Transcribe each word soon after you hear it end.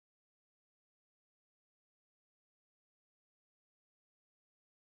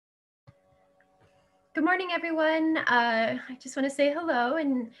Good morning, everyone. I just want to say hello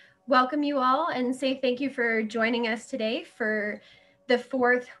and welcome you all and say thank you for joining us today for the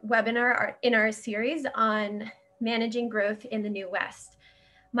fourth webinar in our series on managing growth in the New West.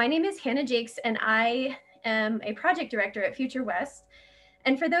 My name is Hannah Jakes and I am a project director at Future West.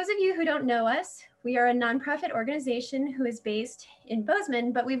 And for those of you who don't know us, we are a nonprofit organization who is based in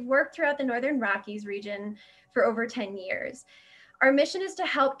Bozeman, but we've worked throughout the Northern Rockies region for over 10 years. Our mission is to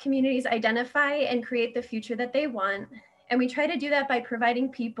help communities identify and create the future that they want. And we try to do that by providing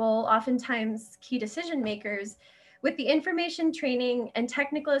people, oftentimes key decision makers, with the information, training, and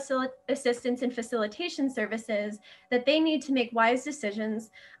technical assistance and facilitation services that they need to make wise decisions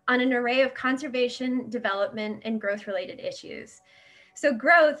on an array of conservation, development, and growth-related issues. So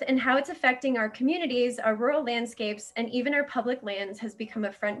growth and how it's affecting our communities, our rural landscapes, and even our public lands has become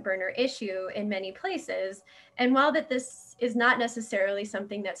a front burner issue in many places. And while that this is not necessarily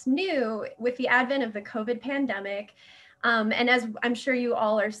something that's new, with the advent of the COVID pandemic, and as I'm sure you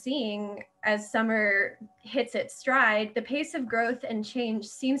all are seeing, as summer hits its stride, the pace of growth and change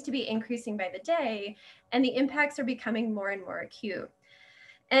seems to be increasing by the day, and the impacts are becoming more and more acute.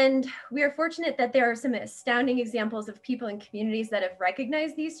 And we are fortunate that there are some astounding examples of people and communities that have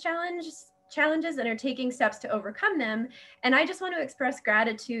recognized these challenges and are taking steps to overcome them. And I just want to express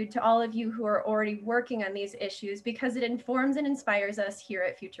gratitude to all of you who are already working on these issues because it informs and inspires us here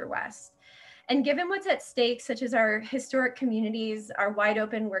at Future West. And given what's at stake, such as our historic communities, our wide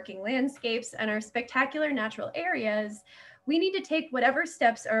open working landscapes, and our spectacular natural areas, we need to take whatever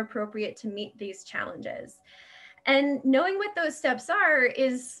steps are appropriate to meet these challenges. And knowing what those steps are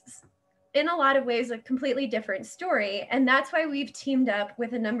is in a lot of ways a completely different story. And that's why we've teamed up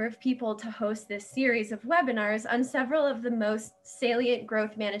with a number of people to host this series of webinars on several of the most salient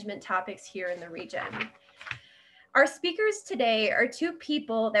growth management topics here in the region. Our speakers today are two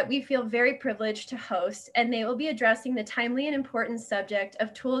people that we feel very privileged to host, and they will be addressing the timely and important subject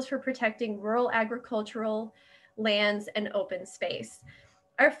of tools for protecting rural agricultural lands and open space.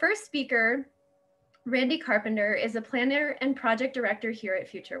 Our first speaker, Randy Carpenter, is a planner and project director here at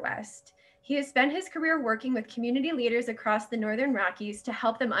Future West. He has spent his career working with community leaders across the Northern Rockies to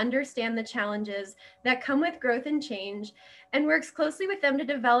help them understand the challenges that come with growth and change, and works closely with them to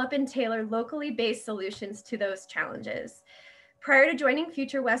develop and tailor locally based solutions to those challenges. Prior to joining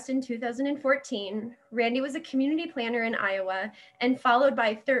Future West in 2014, Randy was a community planner in Iowa and followed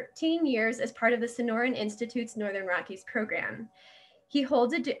by 13 years as part of the Sonoran Institute's Northern Rockies program. He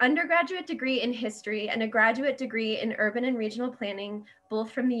holds an undergraduate degree in history and a graduate degree in urban and regional planning,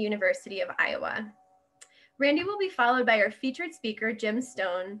 both from the University of Iowa. Randy will be followed by our featured speaker, Jim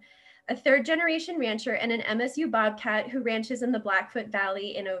Stone, a third-generation rancher and an MSU Bobcat who ranches in the Blackfoot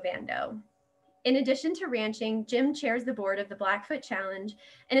Valley in Ovando. In addition to ranching, Jim chairs the board of the Blackfoot Challenge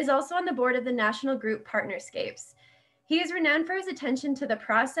and is also on the board of the national group Partnerscapes. He is renowned for his attention to the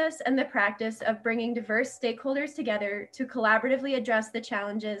process and the practice of bringing diverse stakeholders together to collaboratively address the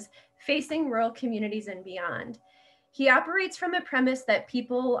challenges facing rural communities and beyond. He operates from a premise that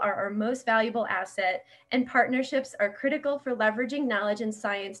people are our most valuable asset, and partnerships are critical for leveraging knowledge and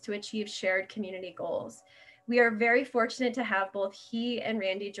science to achieve shared community goals. We are very fortunate to have both he and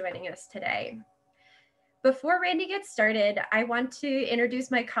Randy joining us today. Before Randy gets started, I want to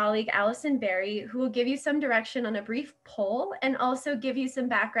introduce my colleague, Allison Berry, who will give you some direction on a brief poll and also give you some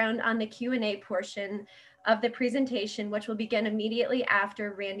background on the Q&A portion of the presentation, which will begin immediately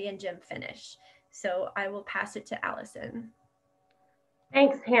after Randy and Jim finish. So I will pass it to Allison.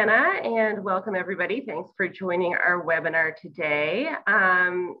 Thanks, Hannah, and welcome everybody. Thanks for joining our webinar today.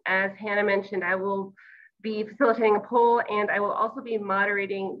 As Hannah mentioned, I will be facilitating a poll, and I will also be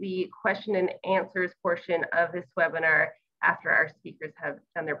moderating the question and answers portion of this webinar after our speakers have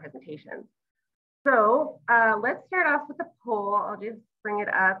done their presentations. So let's start off with the poll. I'll just bring it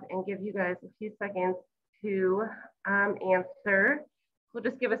up and give you guys a few seconds to answer. We'll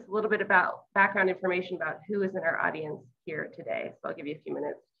just give us a little bit about background information about who is in our audience here today. So I'll give you a few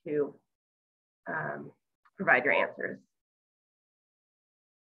minutes to provide your answers.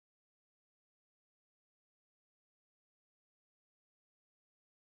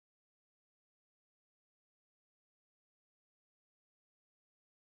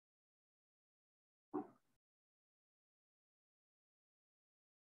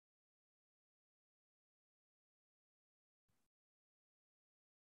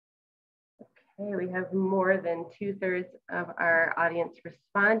 Okay, we have more than 2/3 of our audience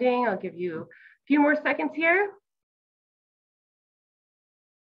responding. I'll give you a few more seconds here.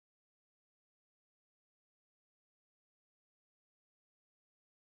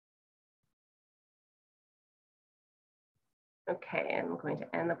 Okay, I'm going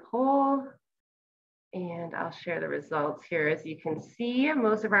to end the poll. And I'll share the results here. As you can see,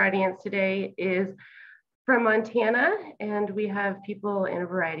 most of our audience today is from Montana, and we have people in a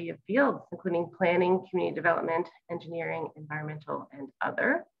variety of fields, including planning, community development, engineering, environmental, and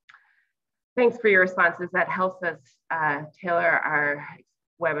other. Thanks for your responses. That helps us tailor our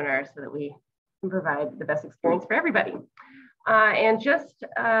webinar so that we can provide the best experience for everybody. And just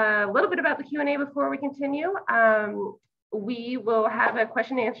a little bit about the Q&A before we continue. We will have a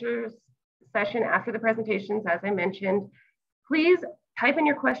question and answer session after the presentations, as I mentioned. Please type in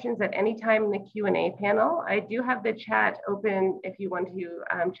your questions at any time in the Q&A panel. I do have the chat open if you want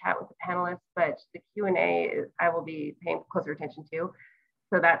to chat with the panelists, but the Q&A I will be paying closer attention to.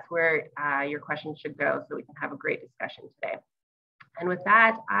 So that's where your questions should go so we can have a great discussion today. And with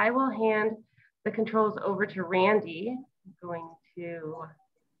that, I will hand the controls over to Randy. I'm going to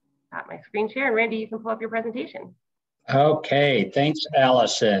stop my screen share, and Randy, you can pull up your presentation. Okay, thanks,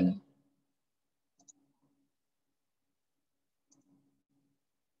 Allison.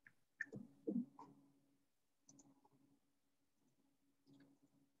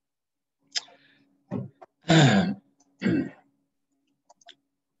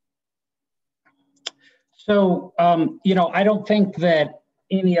 So, you know, I don't think that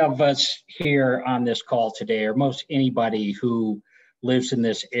any of us here on this call today, or most anybody who lives in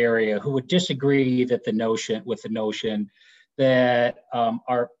this area, who would disagree that the notion that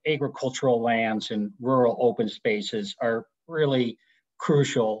our agricultural lands and rural open spaces are really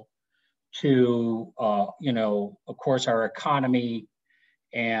crucial to, you know, of course, our economy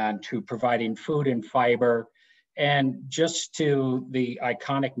and to providing food and fiber, and just to the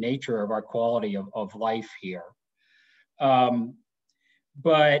iconic nature of our quality of life here.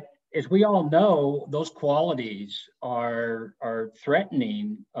 But as we all know, those qualities are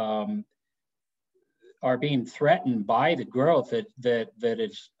threatening, are being threatened by the growth that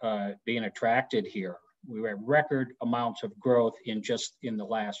is being attracted here. We have record amounts of growth in the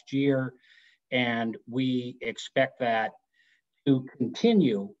last year, and we expect that to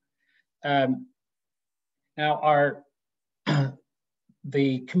continue. Now,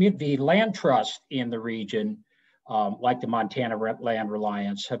 the land trust in the region, like the Montana Land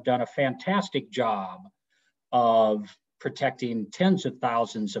Reliance, have done a fantastic job of protecting tens of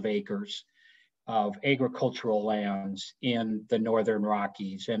thousands of acres of agricultural lands in the Northern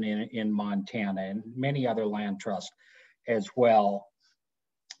Rockies and in Montana, and many other land trusts as well.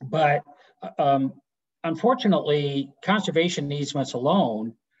 But unfortunately, conservation easements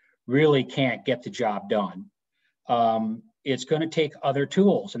alone really can't get the job done. It's going to take other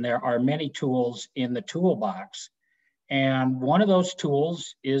tools, and there are many tools in the toolbox. And one of those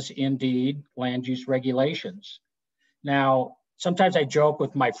tools is indeed land use regulations. Now, sometimes I joke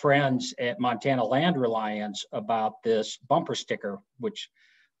with my friends at Montana Land Reliance about this bumper sticker, which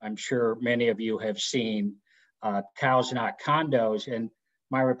I'm sure many of you have seen, cows not condos. And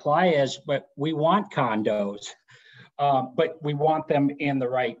my reply is, but we want condos, but we want them in the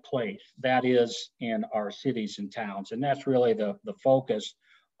right place. That is in our cities and towns. And that's really the focus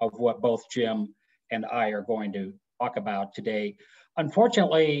of what both Jim and I are going to talk about today.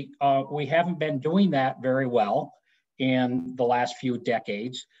 Unfortunately, we haven't been doing that very well in the last few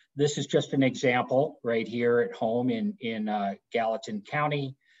decades. This is just an example right here at home in Gallatin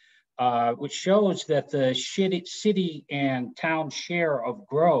County, which shows that the city and town share of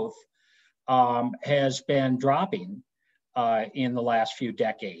growth has been dropping in the last few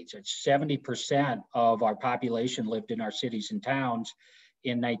decades. It's 70% of our population lived in our cities and towns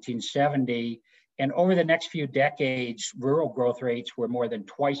in 1970. And over the next few decades, rural growth rates were more than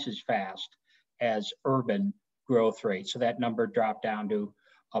twice as fast as urban growth rates. So that number dropped down to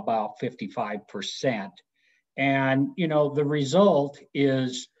about 55%. And, you know, the result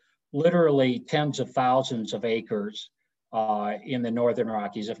is literally tens of thousands of acres in the Northern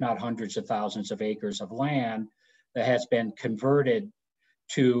Rockies, if not hundreds of thousands of acres of land that has been converted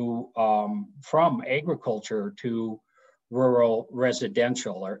to from agriculture to rural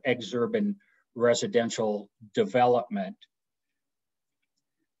residential or exurban residential development.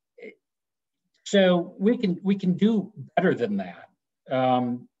 So we can do better than that.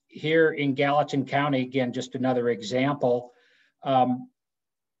 Here in Gallatin County, again, just another example,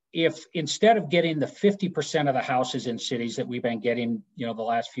 if instead of getting the 50% of the houses in cities that we've been getting, you know, the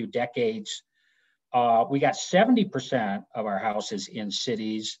last few decades, we got 70% of our houses in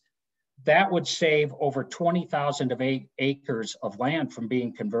cities, that would save over 20,000 acres of land from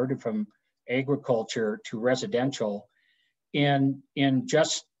being converted from agriculture to residential in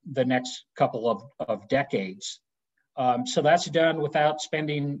just the next couple of decades. So that's done without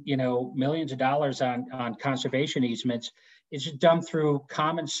spending, you know, millions of dollars on conservation easements. It's done through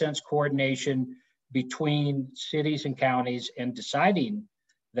common sense coordination between cities and counties and deciding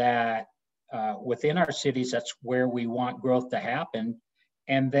that within our cities, that's where we want growth to happen,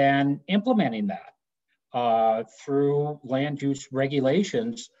 and then implementing that through land use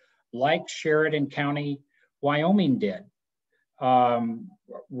regulations like Sheridan County, Wyoming did.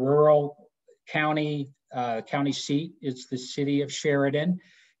 Rural county, county seat is the city of Sheridan,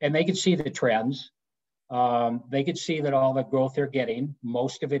 and they could see the trends. They could see that all the growth they're getting,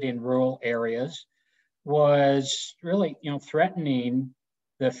 most of it in rural areas, was really, threatening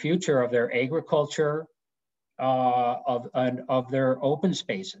the future of their agriculture, of their open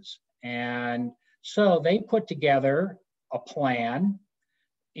spaces. And so they put together a plan.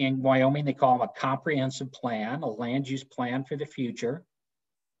 In Wyoming, they call them a comprehensive plan, a land use plan for the future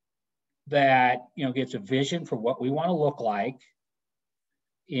that, gives a vision for what we want to look like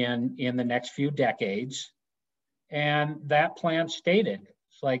in the next few decades. And that plan stated,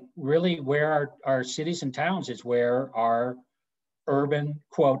 it's like really where our cities and towns is where our urban,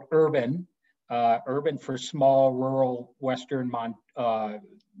 quote, urban for small, rural, Western,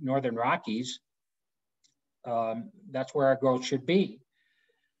 Northern Rockies, that's where our growth should be.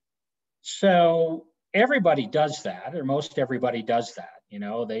 So everybody does that, or most everybody does that.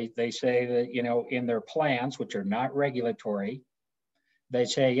 They say that, in their plans, which are not regulatory, they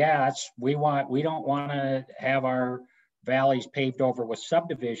say, yeah, we don't want to have our valleys paved over with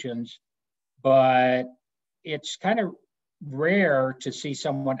subdivisions, but it's kind of rare to see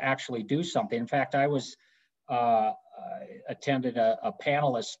someone actually do something. In fact, I attended a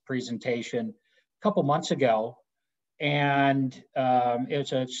panelist presentation a couple months ago, and it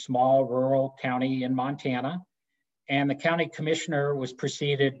was a small rural county in Montana. And the county commissioner was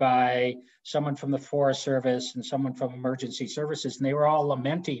preceded by someone from the Forest Service and someone from Emergency Services, and they were all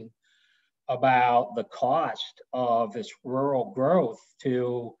lamenting about the cost of this rural growth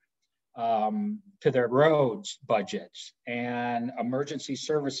to their roads budgets and emergency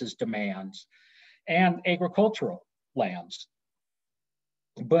services demands and agricultural lands.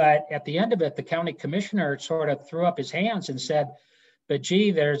 But at the end of it, the county commissioner sort of threw up his hands and said, but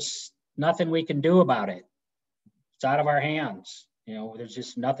gee, there's nothing we can do about it. It's out of our hands. There's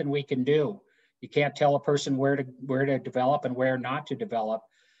just nothing we can do. You can't tell a person where to develop and where not to develop.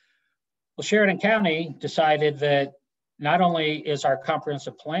 Well, Sheridan County decided that not only is our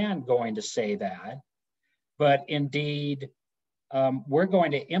comprehensive plan going to say that, but indeed, we're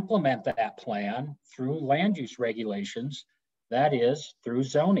going to implement that plan through land use regulations, that is, through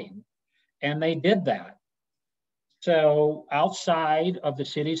zoning. And they did that. So outside of the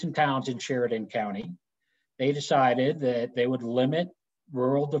cities and towns in Sheridan County, they decided that they would limit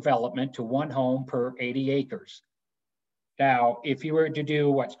rural development to one home per 80 acres. Now, if you were to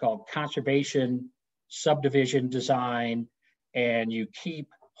do what's called conservation subdivision design, and you keep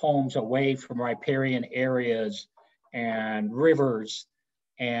homes away from riparian areas and rivers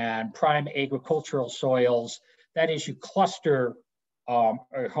and prime agricultural soils, that is, you cluster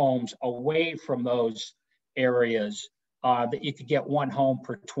homes away from those areas, that you could get one home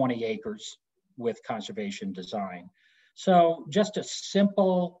per 20 acres with conservation design. So just a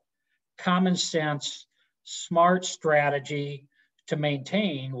simple, common sense, smart strategy to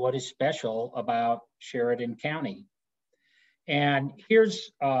maintain what is special about Sheridan County. And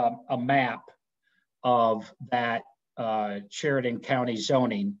here's a map of that Sheridan County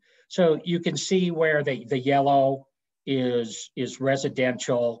zoning. So you can see where the yellow is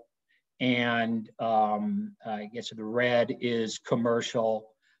residential, and I guess the red is commercial,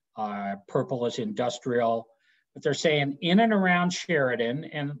 purple is industrial. But they're saying in and around Sheridan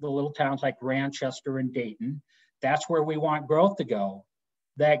and the little towns like Ranchester and Dayton, that's where we want growth to go.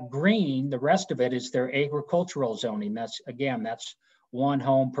 That green, the rest of it is their agricultural zoning. That's one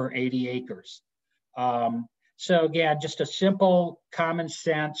home per 80 acres. So again, just a simple common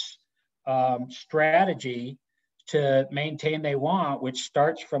sense strategy to maintain they want, which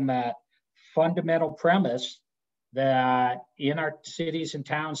starts from that fundamental premise that in our cities and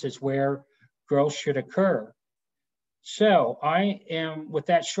towns is where growth should occur. So with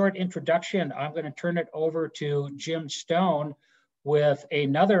that short introduction, I'm going to turn it over to Jim Stone with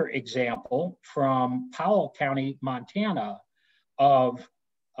another example from Powell County, Montana, of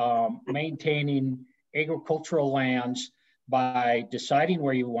maintaining agricultural lands by deciding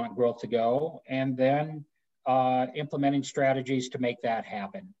where you want growth to go and then implementing strategies to make that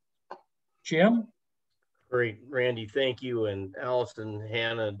happen. Jim? Great, Randy, thank you. And Allison,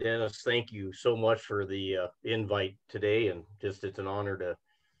 Hannah, Dennis, thank you so much for the invite today. And just, it's an honor to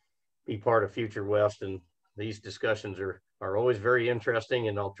be part of Future West. And these discussions are always very interesting,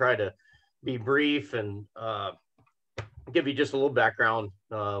 and I'll try to be brief and give you just a little background,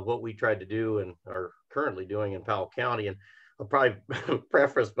 what we tried to do and are currently doing in Powell County. And I'll probably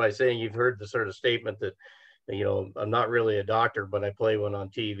preface by saying you've heard the sort of statement that, you know, I'm not really a doctor, but I play one on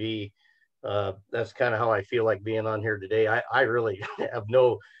TV. That's kind of how I feel like being on here today. I really have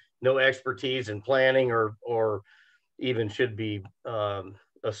no expertise in planning or even should be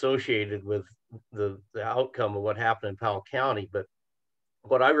associated with the outcome of what happened in Powell County. But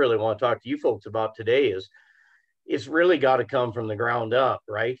what I really want to talk to you folks about today is it's really got to come from the ground up,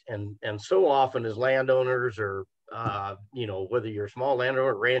 right? And so often as landowners or you know, whether you're a small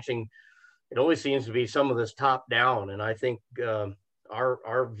landowner ranching, it always seems to be some of this top down. And I think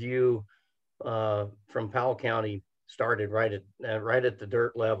our view from Powell County started right at the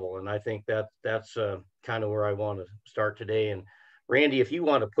dirt level, and I think that's kind of where I want to start today. And Randy, if you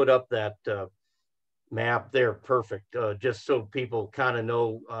want to put up that map there, perfect, just so people kind of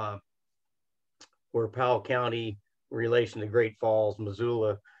know where Powell County in relation to Great Falls,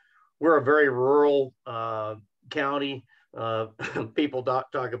 Missoula. We're a very rural county. People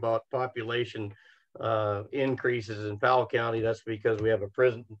talk about population increases in Powell County. That's because we have a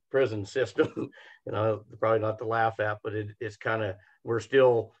prison system. You know, probably not to laugh at, but it's kind of, we're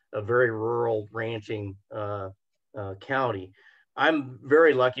still a very rural ranching county. I'm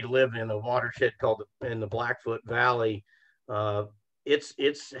very lucky to live in a watershed called in the Blackfoot Valley.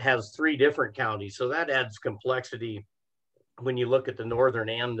 It's has 3 different counties, so that adds complexity when you look at the northern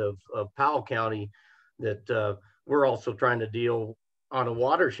end of Powell County, that we're also trying to deal on a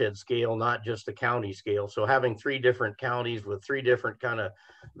watershed scale, not just a county scale. So having 3 different counties with 3 different kind of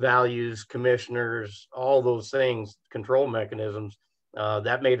values, commissioners, all those things, control mechanisms,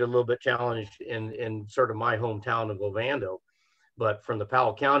 that made it a little bit challenged in sort of my hometown of Ovando. But from the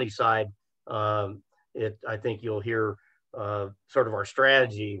Powell County side, I think you'll hear sort of our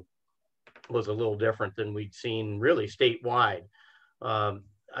strategy was a little different than we'd seen really statewide.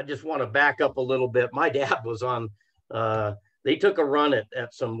 I just want to back up a little bit. My dad was on, they took a run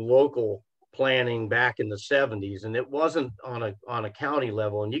at some local planning back in the 70s, and it wasn't on a county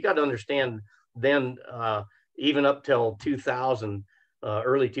level. And you got to understand then, even up till 2000,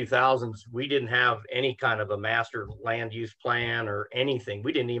 early 2000s, we didn't have any kind of a master land use plan or anything.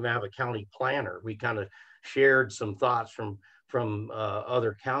 We didn't even have a county planner. We kind of shared some thoughts from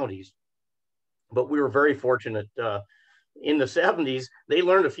other counties. But we were very fortunate. In the 70s, they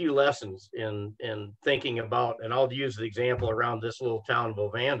learned a few lessons in thinking about, and I'll use the example around this little town of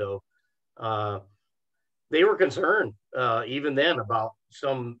Ovando. They were concerned even then about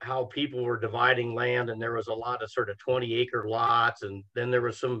how people were dividing land, and there was a lot of sort of 20-acre lots, and then there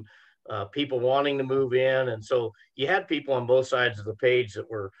was some people wanting to move in. And so you had people on both sides of the page that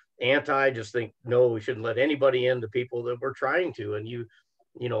were just think, no, we shouldn't let anybody in, the people that were trying to. And you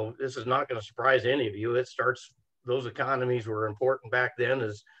know, this is not going to surprise any of you. It starts, those economies were important back then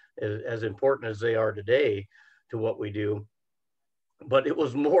as important as they are today to what we do. But it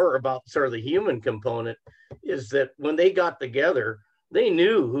was more about sort of the human component, is that when they got together, they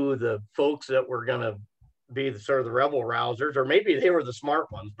knew who the folks that were going to be the sort of the rebel rousers, or maybe they were the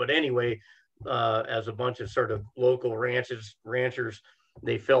smart ones. But anyway, as a bunch of sort of local ranchers,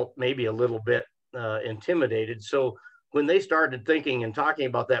 they felt maybe a little bit intimidated. So when they started thinking and talking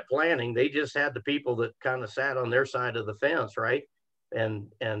about that planning, they just had the people that kind of sat on their side of the fence, right? And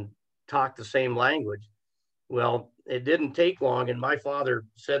talked the same language. Well, it didn't take long. And my father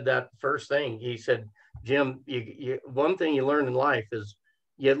said that first thing. He said, Jim, one thing you learn in life is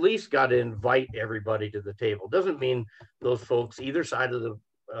you at least got to invite everybody to the table. Doesn't mean those folks, either side of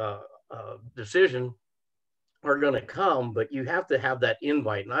the decision, are going to come, but you have to have that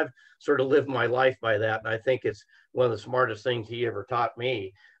invite. And I've sort of lived my life by that. And I think it's one of the smartest things he ever taught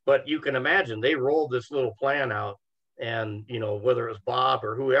me. But you can imagine they rolled this little plan out, and, you know, whether it was Bob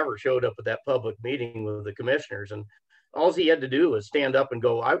or whoever showed up at that public meeting with the commissioners, and all he had to do was stand up and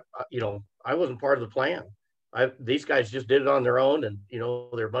go, I wasn't part of the plan. These guys just did it on their own, and, you know,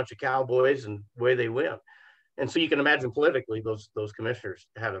 they're a bunch of cowboys, and away they went. And so you can imagine politically, those commissioners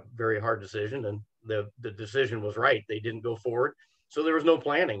had a very hard decision, and the decision was right. They didn't go forward. So there was no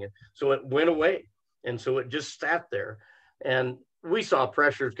planning. And so it went away. And so it just sat there. And we saw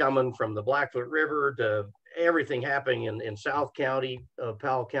pressures coming from the Blackfoot River to everything happening in South County,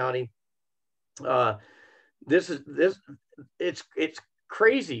 Powell County. It's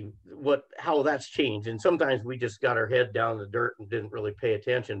crazy how that's changed. And sometimes we just got our head down in the dirt and didn't really pay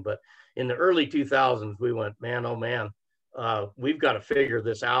attention. But in the early 2000s, we went, man, oh man, we've got to figure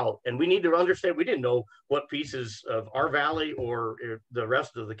this out. And we need to understand, we didn't know what pieces of our valley or the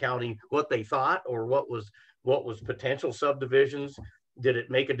rest of the county, what they thought, or what was potential subdivisions. Did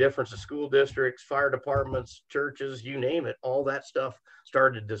it make a difference to school districts, fire departments, churches, you name it? All that stuff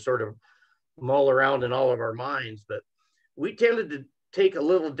started to sort of mull around in all of our minds. But we tended to take a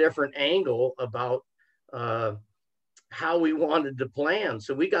little different angle about how we wanted to plan.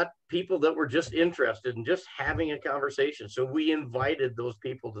 So we got people that were just interested in just having a conversation. So we invited those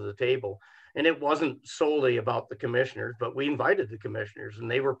people to the table. And it wasn't solely about the commissioners, but we invited the commissioners, and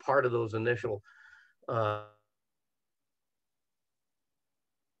they were part of those initial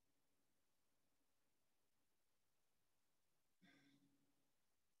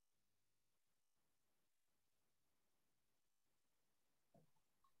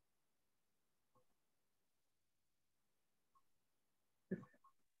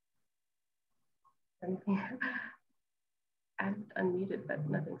I'm unmuted, but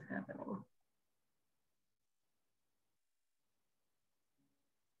nothing's happening.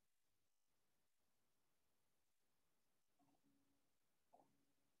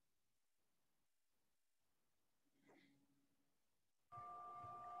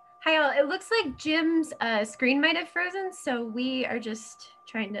 Hi all, it looks like Jim's screen might have frozen, so we are just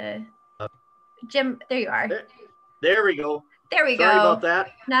trying to, Jim, there you are. There we go. There we go. Sorry about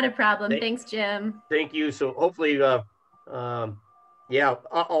that. Not a problem. Thanks, Jim. Thank you. So hopefully, yeah,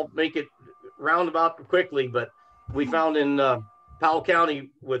 I'll make it roundabout quickly, but we found in Powell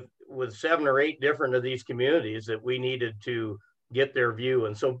County with 7 or 8 different of these communities that we needed to get their view.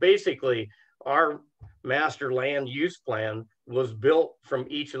 And so basically our master land use plan was built from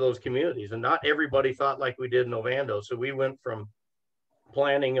each of those communities, and not everybody thought like we did in Ovando. So we went from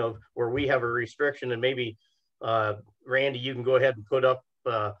planning of where we have a restriction, and maybe Randy, you can go ahead and put up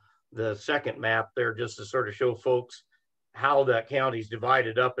the second map there just to sort of show folks how that county's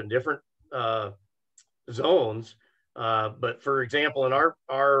divided up in different zones. But for example, in our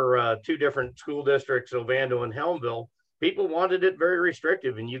 2 different school districts, Ovando and Helmville, people wanted it very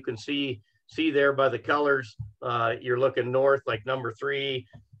restrictive. And you can see there by the colors, you're looking north, like number 3,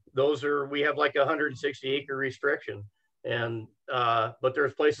 we have like 160 acre restriction. And, but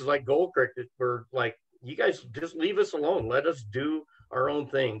there's places like Gold Creek that were like, you guys just leave us alone. Let us do our own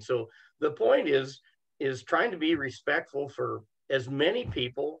thing. So the point is trying to be respectful for as many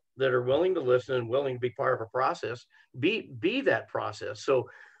people that are willing to listen and willing to be part of a process, be that process. So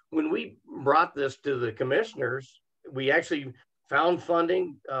when we brought this to the commissioners, we actually found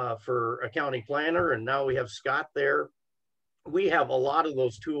funding for a county planner, and now we have Scott there. We have a lot of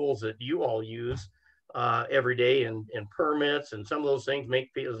those tools that you all use every day, and permits, and some of those things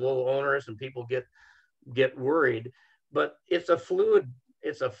make it a little onerous and people get worried. But it's a fluid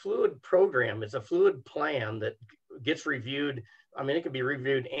program. It's a fluid plan that gets reviewed. I mean, it can be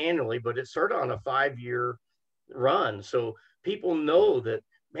reviewed annually, but it's sort of on a 5-year run. So people know that,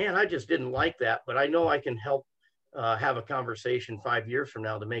 man, I just didn't like that, but I know I can help have a conversation 5 years from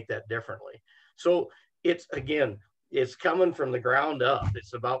now to make that differently. So it's coming from the ground up.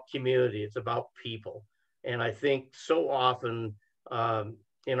 It's about community. It's about people. And I think so often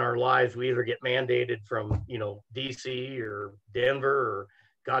in our lives, we either get mandated from, DC or Denver or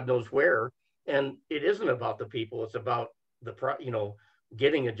God knows where. And it isn't about the people. It's about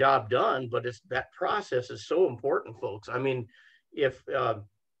getting a job done. But that process is so important, folks. I mean, if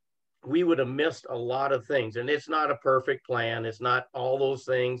we would have missed a lot of things, and it's not a perfect plan. It's not all those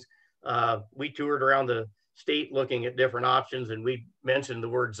things. We toured around the state looking at different options, and we mentioned the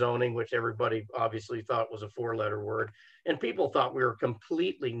word zoning, which everybody obviously thought was a 4-letter word, and people thought we were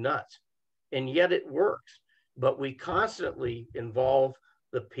completely nuts, and yet it works. But we constantly involve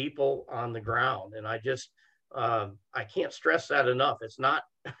the people on the ground, and I can't stress that enough. It's not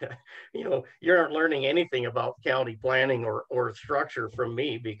you aren't learning anything about county planning or structure from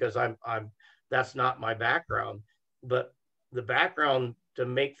me, because that's not my background. But the background to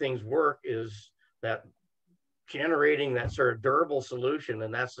make things work is that generating that sort of durable solution,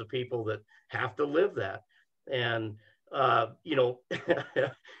 and that's the people that have to live that. And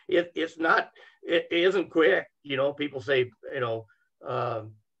it isn't quick. People say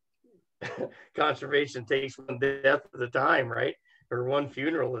conservation takes one death at a time, right? Or one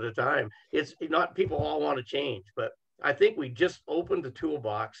funeral at a time. It's not, people all want to change, but I think we just opened the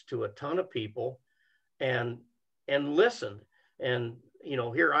toolbox to a ton of people and listened. And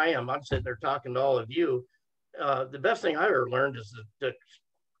here I am, I'm sitting there talking to all of you. The best thing I ever learned is to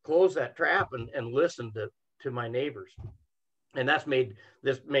close that trap and listen to my neighbors. And that's made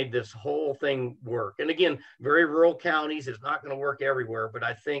this whole thing work. And again, very rural counties, it's not going to work everywhere, but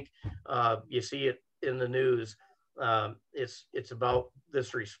I think you see it in the news. It's about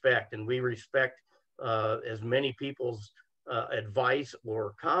this respect, and we respect as many people's advice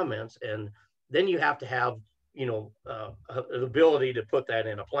or comments. And then you have to have the ability to put that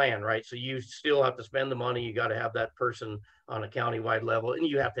in a plan, right? So you still have to spend the money. You got to have that person on a countywide level, and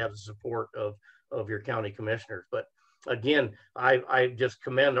you have to have the support of your county commissioners. But again, I just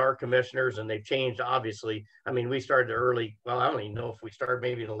commend our commissioners, and they've changed, obviously. I mean, we started early. Well, I don't even know if we started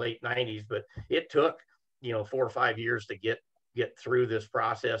maybe in the late 90s, but it took, 4 or 5 years to get through this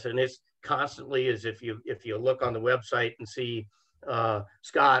process. And it's constantly, as if you look on the website and see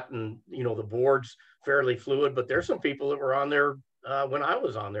Scott and, the board's fairly fluid, but there's some people that were on there when I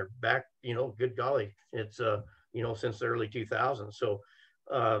was on there back, good golly, it's, since the early 2000s. So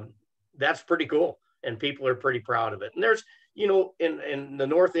that's pretty cool. And people are pretty proud of it. And there's, in the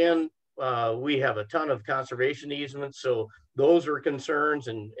north end, we have a ton of conservation easements. So those are concerns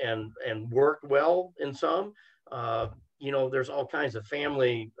and worked well in some. There's all kinds of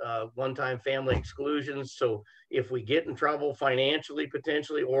family, one-time family exclusions. So if we get in trouble financially,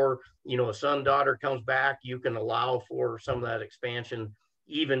 potentially, or, a son, daughter comes back, you can allow for some of that expansion,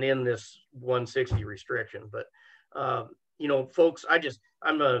 even in this 160 restriction. But, folks,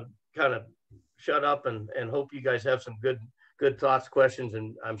 I'm going to kind of shut up and hope you guys have some good thoughts, questions,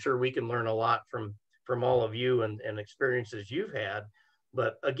 and I'm sure we can learn a lot from all of you and experiences you've had.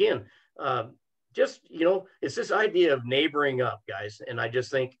 But again, it's this idea of neighboring up, guys. And I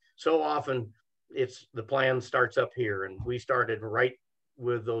just think so often the plan starts up here, and we started right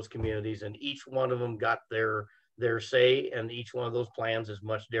with those communities, and each one of them got their say, and each one of those plans is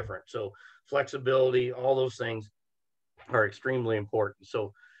much different. So flexibility, all those things are extremely important.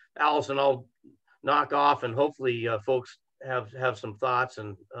 So Allison, I'll knock off, and hopefully folks have some thoughts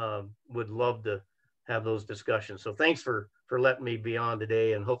and would love to have those discussions. So thanks for letting me be on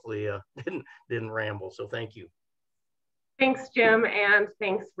today, and hopefully didn't ramble. So thank you. Thanks, Jim, and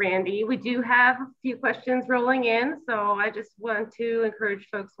thanks, Randy. We do have a few questions rolling in, so I just want to encourage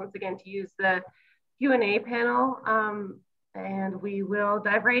folks once again to use the Q&A panel, and we will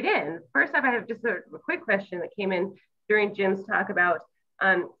dive right in. First up, I have just a quick question that came in during Jim's talk about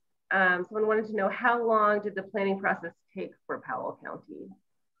someone wanted to know, how long did the planning process take for Powell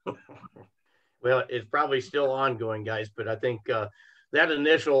County? Well, it's probably still ongoing, guys, but I think that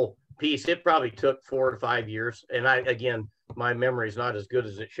initial piece, it probably took 4 to 5 years. And again, my memory is not as good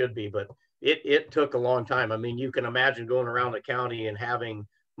as it should be, but it took a long time. I mean, you can imagine going around the county and having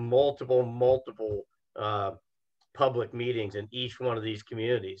multiple public meetings in each one of these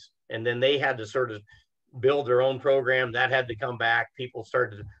communities. And then they had to sort of build their own program that had to come back. People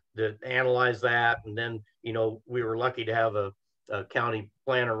started to analyze that. And then, we were lucky to have a county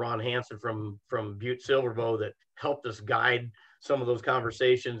planner, Ron Hansen from Butte Silverbow, that helped us guide some of those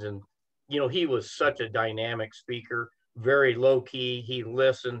conversations. And, he was such a dynamic speaker, very low key. He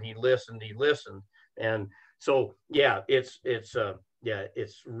listened. And so, yeah, it's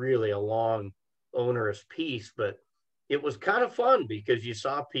really a long, onerous piece, but it was kind of fun because you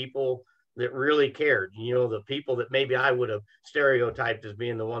saw people that really cared, the people that maybe I would have stereotyped as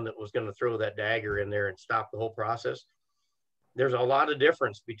being the one that was going to throw that dagger in there and stop the whole process. There's a lot of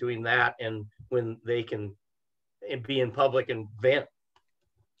difference between that and when they can be in public and vent,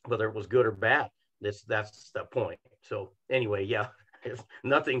 whether it was good or bad. That's the point. So anyway, yeah,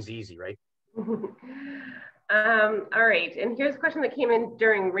 nothing's easy, right? All right, and here's a question that came in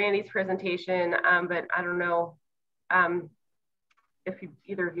during Randy's presentation, but I don't know if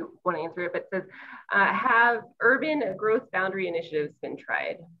either of you want to answer it, but it says, have urban growth boundary initiatives been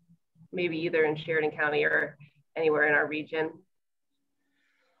tried? Maybe either in Sheridan County or anywhere in our region?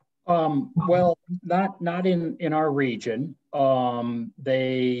 Well, not in our region.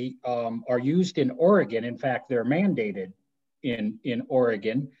 They are used in Oregon. In fact, they're mandated in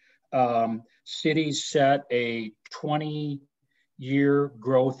Oregon. Cities set a 20-year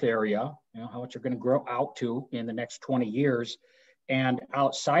growth area, how much you're going to grow out to in the next 20 years. And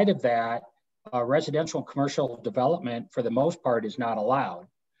outside of that, residential and commercial development, for the most part, is not allowed.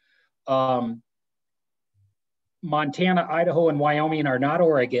 Montana, Idaho, and Wyoming are not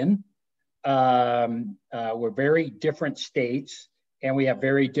Oregon. We're very different states, and we have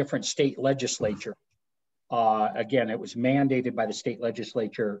very different state legislature. Again, it was mandated by the state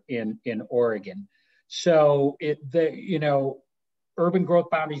legislature in Oregon. So urban growth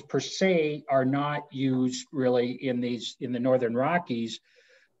boundaries per se are not used really in the Northern Rockies,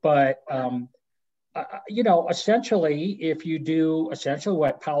 but essentially, if you do essentially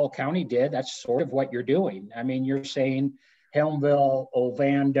what Powell County did, that's sort of what you're doing. I mean, you're saying Helmville,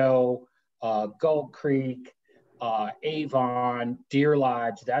 Ovando, Gold Creek, Avon, Deer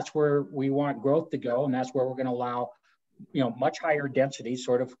Lodge, that's where we want growth to go. And that's where we're going to allow, much higher density,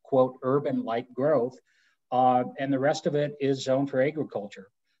 sort of quote, urban-like growth. And the rest of it is zoned for agriculture.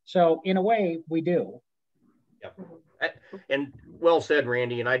 So in a way, we do. Yep. And well said,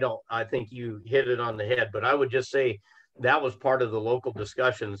 Randy. And I think you hit it on the head, but I would just say that was part of the local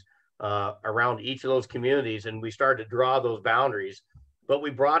discussions around each of those communities. And we started to draw those boundaries, but we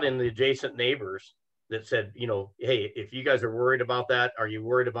brought in the adjacent neighbors that said, you know, hey, if you guys are worried about that, are you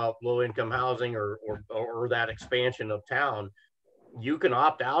worried about low income housing or that expansion of town? You can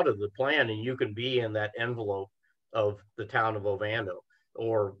opt out of the plan and you can be in that envelope of the town of Ovando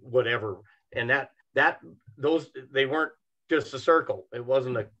or whatever. And they weren't just a circle. It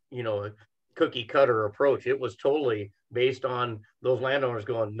wasn't a cookie cutter approach. It was totally based on those landowners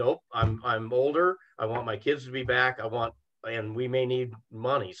going, nope, I'm older. I want my kids to be back. And we may need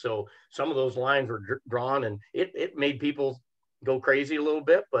money. So some of those lines were drawn, and it made people go crazy a little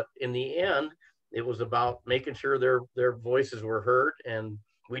bit. But in the end, it was about making sure their voices were heard, and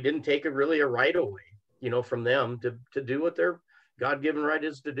we didn't take a right away, from them to do what their God-given right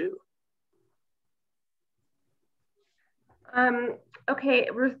is to do. Okay,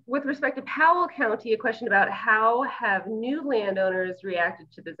 with respect to Powell County, a question about how have new landowners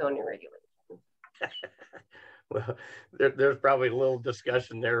reacted to the zoning regulations? Well, there's probably a little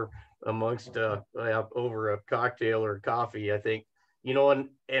discussion there amongst over a cocktail or coffee, I think,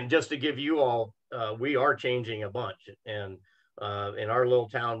 and just to give you all, we are changing a bunch, and in our little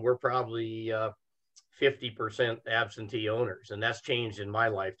town, we're probably 50% absentee owners, and that's changed in my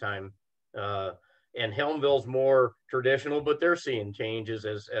lifetime. And Helmville's more traditional, but they're seeing changes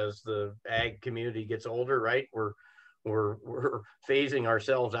as the ag community gets older, right? We're phasing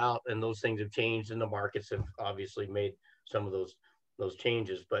ourselves out, and those things have changed, and the markets have obviously made some of those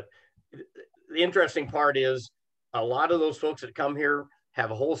changes. But the interesting part is a lot of those folks that come here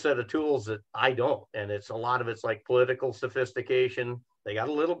have a whole set of tools that I don't, and a lot of it's like political sophistication. They got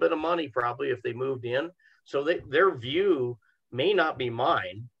a little bit of money probably if they moved in, so their view may not be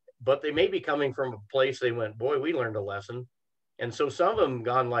mine, but they may be coming from a place they went, boy, we learned a lesson. And so some of them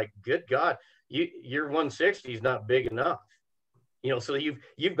gone like, good God, your 160 is not big enough. So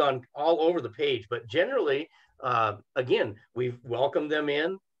you've gone all over the page, but generally, again, we've welcomed them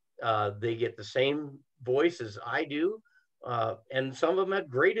in. They get the same voice as I do. And some of them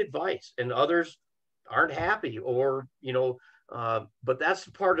had great advice and others aren't happy but that's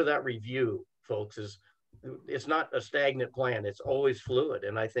part of that review, folks, is it's not a stagnant plan. It's always fluid.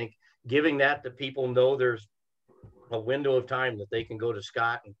 And I think giving that to people know there's a window of time that they can go to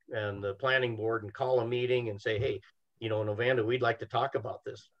Scott and the planning board and call a meeting and say, hey, in Ovando, we'd like to talk about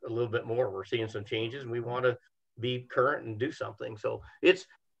this a little bit more. We're seeing some changes and we want to be current and do something. So it's,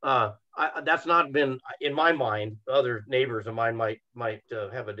 that's not been in my mind. Other neighbors of mine might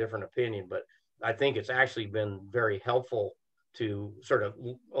have a different opinion, but I think it's actually been very helpful to sort of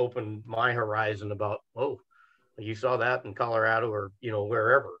open my horizon about, oh, you saw that in Colorado or,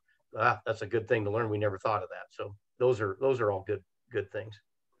 wherever. That's a good thing to learn. We never thought of that. So those are all good things.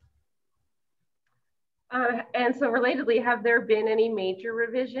 And so relatedly, have there been any major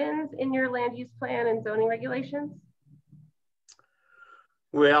revisions in your land use plan and zoning regulations?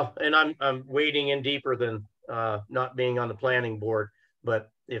 Well, and I'm wading in deeper than not being on the planning board, but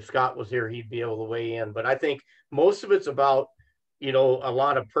if Scott was here, he'd be able to weigh in. But I think most of it's about, a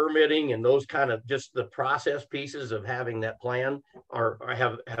lot of permitting and those kind of just the process pieces of having that plan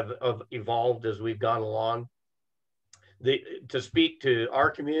have evolved as we've gone along. To speak to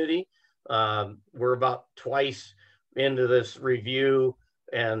our community, we're about twice into this review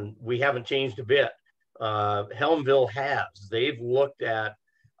and we haven't changed a bit. Helmville has. They've looked at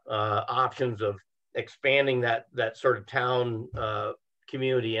options of expanding that sort of town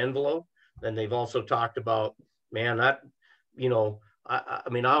community envelope. And they've also talked about, man, that, I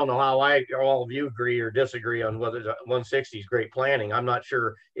mean, I don't know how all of you agree or disagree on whether 160 is great planning. I'm not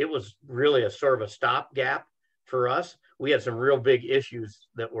sure. It was really a sort of a stopgap for us. We had some real big issues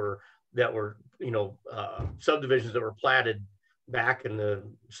that were subdivisions that were platted back in the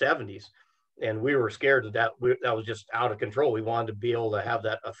 70s. And we were scared that was just out of control. We wanted to be able to have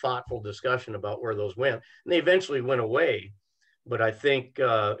a thoughtful discussion about where those went. And they eventually went away. But I think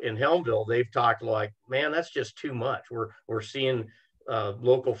in Helmville, they've talked like, man, that's just too much. We're seeing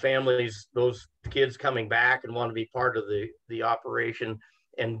local families, those kids coming back and want to be part of the operation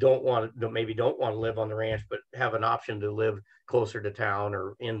and maybe don't want to live on the ranch, but have an option to live closer to town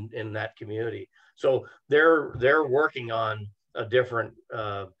or in that community. So they're working on a different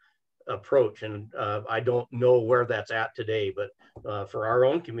approach. And I don't know where that's at today, but for our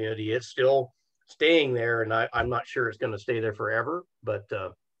own community, it's still staying there. And I'm not sure it's going to stay there forever, but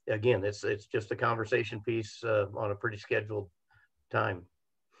again, it's just a conversation piece on a pretty scheduled time.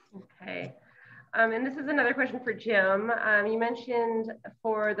 Okay. And this is another question for Jim. You mentioned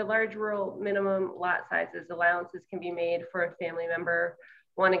for the large rural minimum lot sizes, allowances can be made for a family member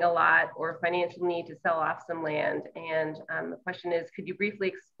wanting a lot or financial need to sell off some land. And the question is, could you briefly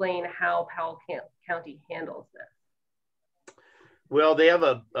explain how Powell County handles this? Well, they have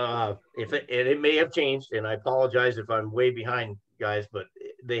it may have changed, and I apologize if I'm way behind, guys, but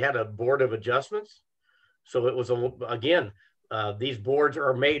they had a board of adjustments. So it was, again, these boards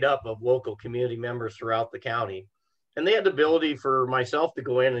are made up of local community members throughout the county. And they had the ability for myself to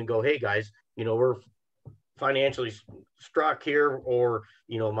go in and go, hey guys, we're financially struck here, or,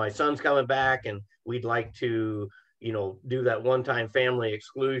 my son's coming back and we'd like to, do that one-time family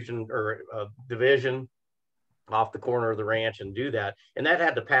exclusion or division off the corner of the ranch and do that. And that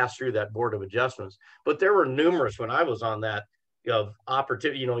had to pass through that board of adjustments. But there were numerous when I was on that of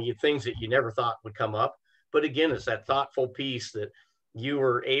opportunity, things that you never thought would come up. But again, it's that thoughtful piece that you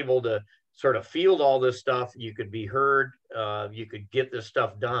were able to sort of field all this stuff. You could be heard, you could get this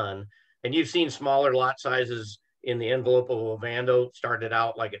stuff done. And you've seen smaller lot sizes in the envelope of Ovando started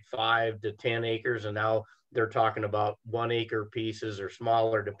out like at 5 to 10 acres. And now they're talking about 1 acre pieces or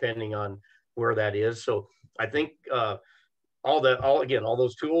smaller, depending on where that is. So I think all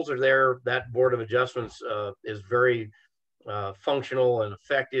those tools are there. That board of adjustments is very functional and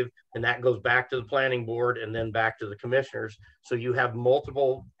effective, and that goes back to the planning board and then back to the commissioners. So you have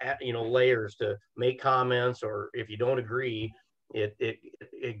multiple layers to make comments, or if you don't agree,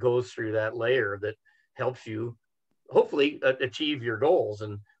 it goes through that layer that helps you hopefully achieve your goals.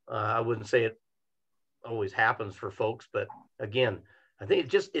 And I wouldn't say it always happens for folks, but again, I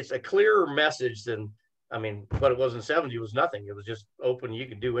think it's a clearer message than, what it was in 70 was nothing. It was just open. You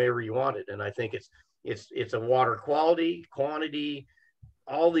could do whatever you wanted. And I think it's a water quality, quantity,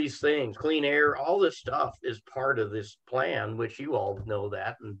 all these things, clean air, all this stuff is part of this plan, which you all know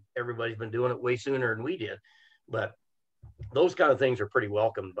that, and everybody's been doing it way sooner than we did. But those kind of things are pretty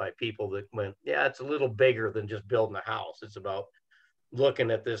welcomed by people that went, yeah, it's a little bigger than just building a house. It's about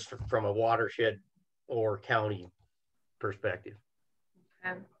looking at this from a watershed or county perspective.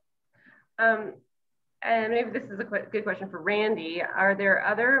 Okay. And maybe this is a good question for Randy. Are there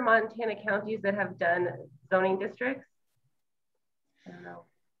other Montana counties that have done zoning districts? I don't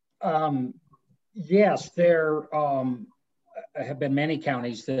know. Yes, there have been many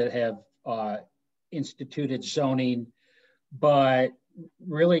counties that have instituted zoning, but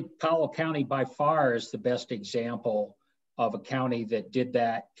really Powell County by far is the best example of a county that did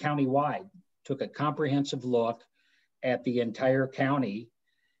that countywide, took a comprehensive look at the entire county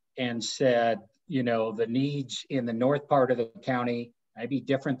and said, the needs in the north part of the county might be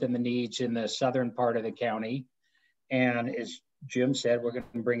different than the needs in the southern part of the county. And as Jim said, we're going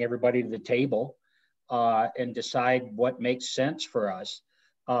to bring everybody to the table and decide what makes sense for us.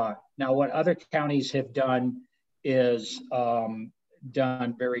 Now, what other counties have done is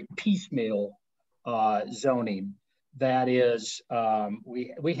done very piecemeal zoning. That is,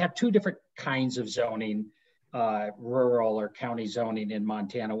 we have two different kinds of zoning, rural or county zoning in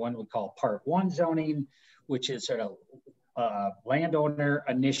Montana. One we call Part 1 zoning, which is sort of landowner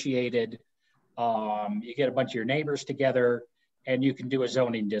initiated. You get a bunch of your neighbors together and you can do a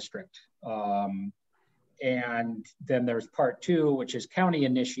zoning district. And then there's Part 2, which is county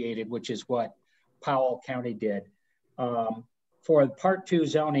initiated, which is what Powell County did. For Part 2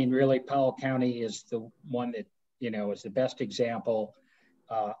 zoning, really Powell County is the one that, is the best example,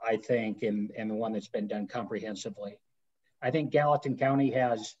 I think, and the one that's been done comprehensively. I think Gallatin County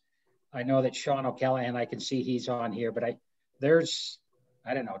has, I know that Sean O'Callahan, I can see he's on here, but there's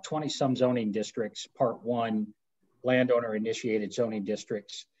 20 some zoning districts, Part 1 landowner initiated zoning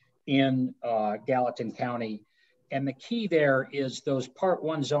districts in Gallatin County. And the key there is those Part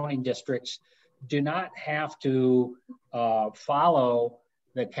 1 zoning districts do not have to follow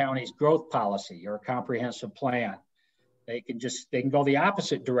the county's growth policy or comprehensive plan. They can go the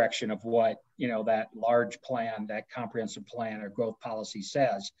opposite direction of what, that large plan, that comprehensive plan or growth policy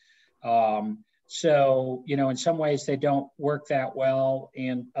says. So, in some ways they don't work that well.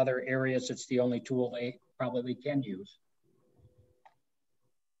 In other areas, it's the only tool they probably can use.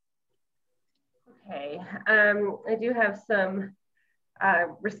 Okay, I do have some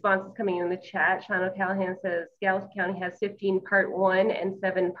responses coming in the chat. Sean O'Callahan says Gallatin County has 15 Part 1 and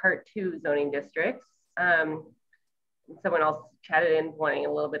 7 Part 2 zoning districts. Someone else chatted in wanting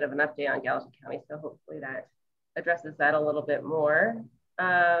a little bit of an update on Gallatin County, so hopefully that addresses that a little bit more.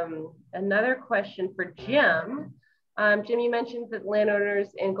 Another question for Jim. Jim, you mentioned that landowners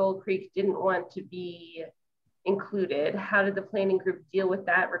in Gold Creek didn't want to be included. How did the planning group deal with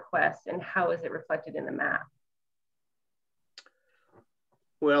that request, and how is it reflected in the map?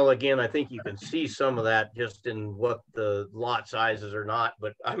 Well, again, I think you can see some of that just in what the lot sizes are not.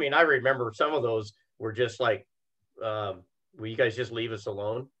 But I mean, I remember some of those were just like, will you guys just leave us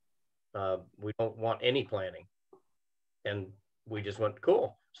alone? We don't want any planning. And we just went,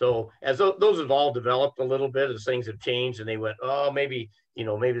 cool. So as those have all developed a little bit, as things have changed, and they went, oh, maybe, you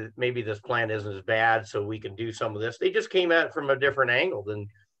know, maybe this plan isn't as bad, so we can do some of this. They just came at it from a different angle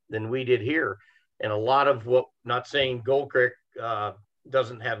than we did here. And a lot of what, not saying Gold Creek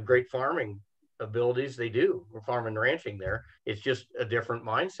doesn't have great farming abilities, they do. We're farming and ranching there. It's just a different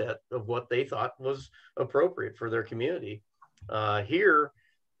mindset of what they thought was appropriate for their community. Here,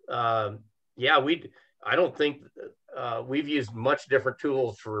 yeah, I don't think we've used much different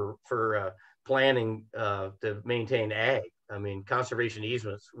tools for planning to maintain ag. I mean, conservation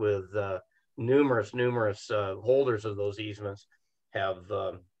easements with numerous holders of those easements have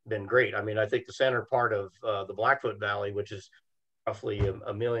been great. I mean, I think the center part of the Blackfoot Valley, which is roughly a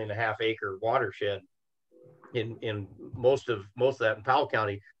 1.5 million acre watershed, in most of that in Powell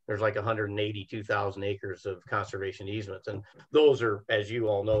County, there's like 182,000 acres of conservation easements, and those are, as you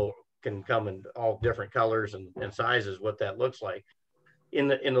all know, can come in all different colors and sizes. What that looks like in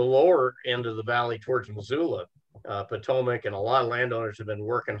the lower end of the valley towards Missoula, Potomac, and a lot of landowners have been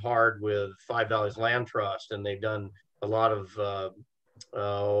working hard with Five Valleys Land Trust, and they've done a lot of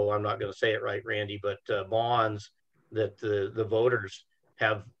I'm not going to say it right, Randy, but bonds that the voters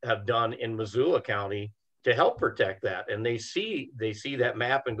have done in Missoula County to help protect that. And they see that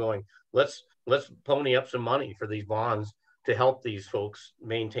map and going, let's pony up some money for these bonds to help these folks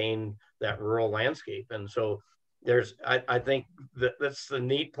maintain that rural landscape. And so I think that's the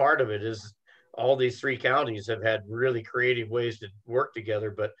neat part of it, is all these three counties have had really creative ways to work together.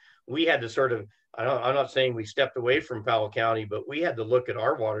 But we had to sort of, I'm not saying we stepped away from Powell County, but we had to look at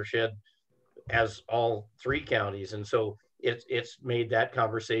our watershed as all three counties. And so it's made that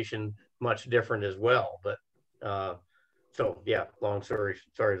conversation much different as well. But so yeah, long story,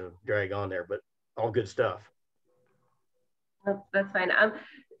 sorry to drag on there, but all good stuff. That's fine.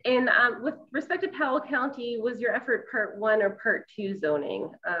 And with respect to Powell County, was your effort part 1 or part 2 zoning?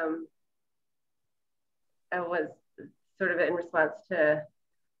 I was sort of in response to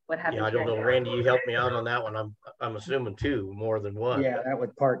what happened. Yeah, I don't know, Randy, you helped me out on that one. I'm assuming 2 more than 1. Yeah, that was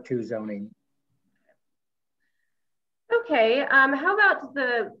part 2 zoning. Okay, how about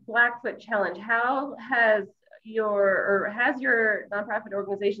the Blackfoot Challenge? How has your nonprofit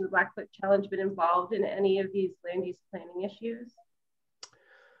organization, the Blackfoot Challenge, been involved in any of these land use planning issues?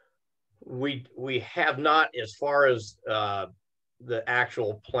 We have not, as far as the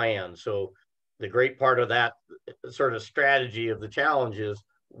actual plan. So the great part of that sort of strategy of the challenge is,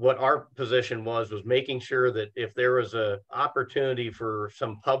 what our position was making sure that if there was an opportunity for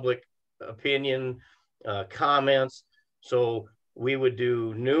some public opinion, comments, so we would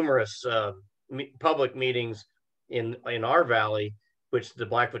do numerous public meetings in our valley, which the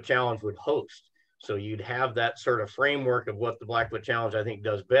Blackfoot Challenge would host. So you'd have that sort of framework of what the Blackfoot Challenge, I think,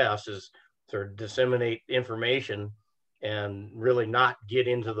 does best, is sort of disseminate information and really not get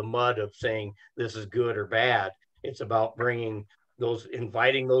into the mud of saying this is good or bad. It's about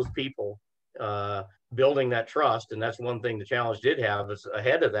inviting those people, building that trust. And that's one thing the challenge did have, is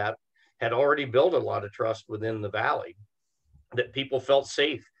ahead of that, had already built a lot of trust within the valley, that people felt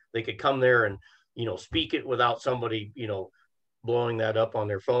safe. They could come there and, speak it without somebody, blowing that up on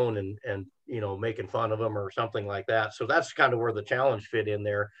their phone and making fun of them or something like that. So that's kind of where the challenge fit in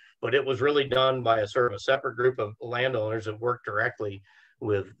there. But it was really done by a sort of a separate group of landowners that worked directly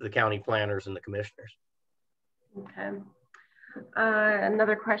with the county planners and the commissioners. Okay.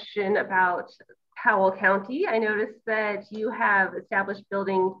 Another question about Powell County. I noticed that you have established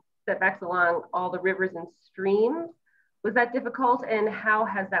building setbacks along all the rivers and streams. Was that difficult, and how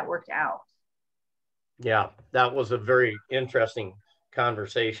has that worked out? Yeah, that was a very interesting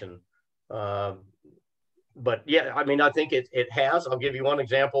conversation. But yeah, I mean, I think it has. I'll give you one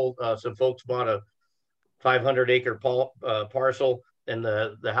example. Some folks bought a 500-acre parcel, and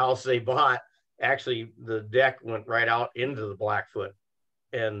the house they bought, actually the deck went right out into the Blackfoot.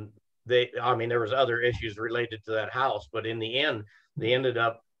 And there was other issues related to that house, but in the end, they ended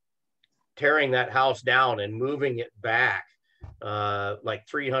up tearing that house down and moving it back like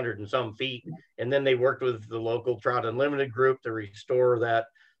 300 and some feet. And then they worked with the local Trout Unlimited group to restore that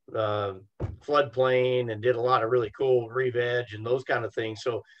floodplain, and did a lot of really cool re-veg and those kind of things.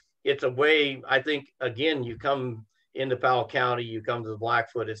 So it's a way, I think, again, you come into Powell County, you come to the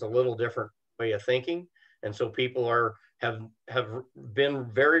Blackfoot, it's a little different way of thinking. And so people have been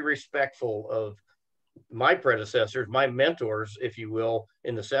very respectful of my predecessors, my mentors, if you will,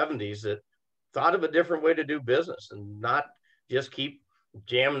 in the 70s, that thought of a different way to do business and not just keep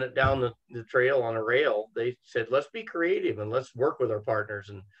jamming it down the trail on a rail. They said, let's be creative and let's work with our partners.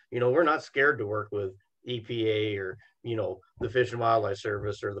 And, we're not scared to work with EPA or, the Fish and Wildlife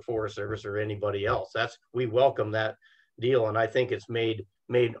Service or the Forest Service or anybody else. We welcome that deal. And I think it's made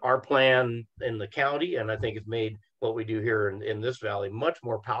our plan in the county, and I think it's made what we do here in this valley much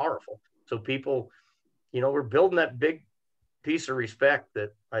more powerful. So people, we're building that big piece of respect that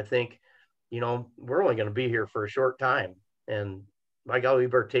I think, we're only going to be here for a short time. And by golly, we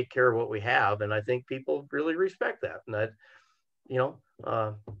better take care of what we have. And I think people really respect that. And that,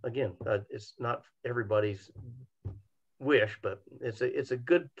 again, it's not everybody's wish, but it's a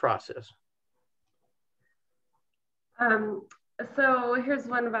good process. So here's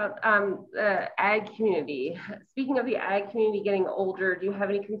one about the ag community. Speaking of the ag community getting older, do you have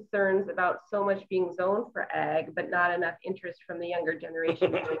any concerns about so much being zoned for ag, but not enough interest from the younger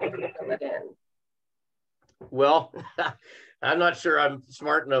generation to fill it in? Well, I'm not sure I'm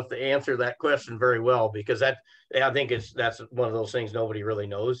smart enough to answer that question very well, because I think that's one of those things nobody really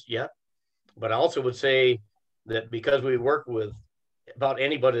knows yet. But I also would say that because we work with about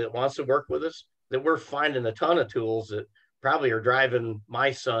anybody that wants to work with us, that we're finding a ton of tools that probably are driving my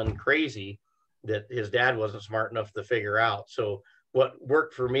son crazy that his dad wasn't smart enough to figure out. So what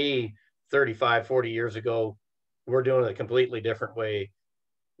worked for me 35, 40 years ago, we're doing it a completely different way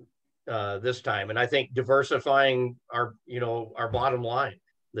this time. And I think diversifying our bottom line,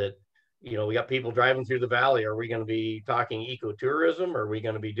 that, we got people driving through the valley. Are we going to be talking ecotourism? Are we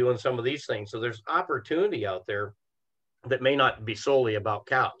going to be doing some of these things? So there's opportunity out there that may not be solely about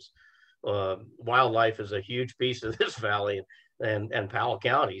cows. Wildlife is a huge piece of this valley and Powell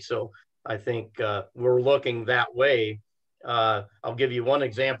County. So I think we're looking that way. I'll give you one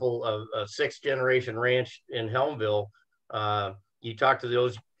example of a 6th generation ranch in Helmville. You talk to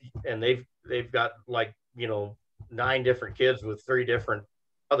those, and they've got 9 different kids with 3 different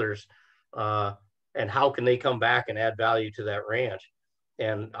others. And how can they come back and add value to that ranch?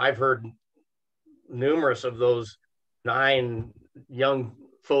 And I've heard numerous of those 9 young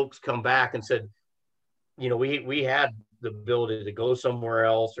folks come back and said, we had the ability to go somewhere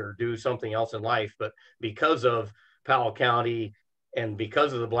else or do something else in life, but because of Powell County and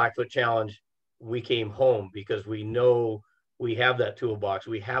because of the Blackfoot Challenge, we came home because we know we have that toolbox.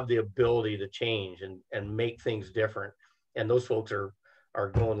 We have the ability to change and make things different. And those folks are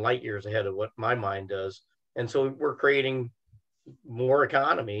going light years ahead of what my mind does. And so we're creating more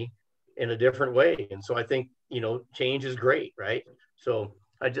economy in a different way. And so I think, change is great, right? So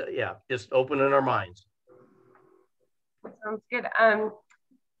just opening our minds. Sounds good.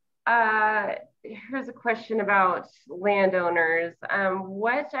 Here's a question about landowners.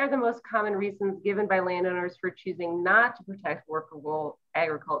 What are the most common reasons given by landowners for choosing not to protect workable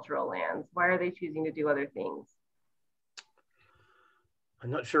agricultural lands? Why are they choosing to do other things?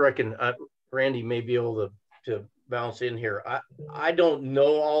 I'm not sure I can, Randy may be able to bounce in here. I don't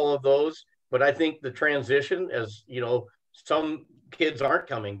know all of those, but I think the transition, as some kids aren't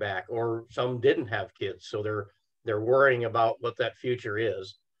coming back or some didn't have kids. So they're worrying about what that future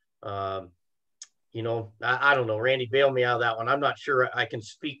is. I don't know, Randy, bail me out of that one. I'm not sure I can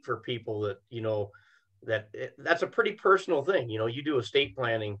speak for people that, that's a pretty personal thing. You do estate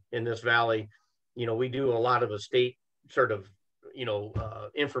planning in this valley. We do a lot of estate sort of,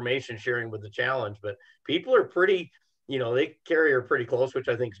 information sharing with the challenge, but people are pretty, they carry her pretty close, which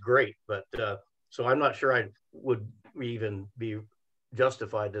I think is great. But so I'm not sure I would even be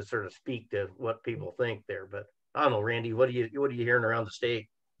justified to sort of speak to what people think there. But I don't know, Randy, what are you hearing around the state?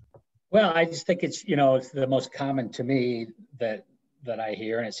 Well, I just think it's, it's the most common to me that I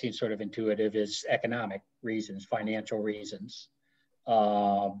hear, and it seems sort of intuitive, is economic reasons, financial reasons.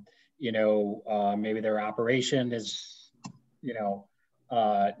 Maybe their operation is,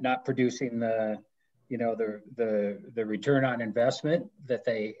 not producing the return on investment that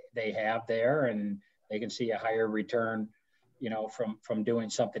they have there, and they can see a higher return, from doing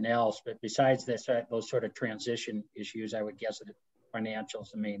something else. But besides this, those sort of transition issues, I would guess that financial is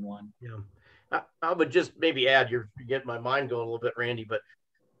the main one. Yeah, I would just maybe add, you're getting my mind going a little bit, Randy, but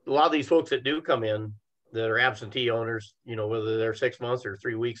a lot of these folks that do come in that are absentee owners, whether they're 6 months or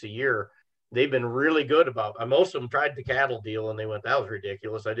 3 weeks a year, they've been really good about, most of them tried the cattle deal and they went, that was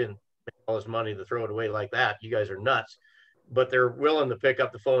ridiculous. I didn't make all this money to throw it away like that. You guys are nuts. But they're willing to pick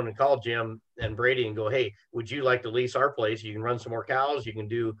up the phone and call Jim and Brady and go, hey, would you like to lease our place? You can run some more cows. You can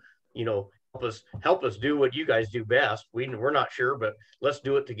do, help us do what you guys do best. We're not sure, but let's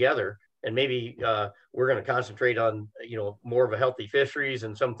do it together. And maybe we're going to concentrate on, more of a healthy fisheries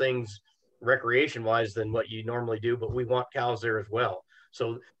and some things recreation wise than what you normally do, but we want cows there as well.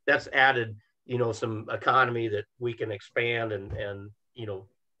 So that's added, some economy that we can expand and you know,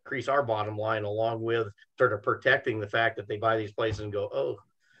 increase our bottom line, along with sort of protecting the fact that they buy these places and go, oh,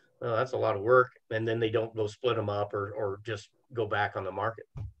 well, that's a lot of work. And then they don't go split them up or just go back on the market.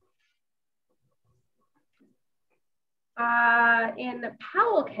 In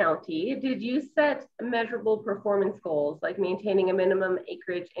Powell County, did you set measurable performance goals like maintaining a minimum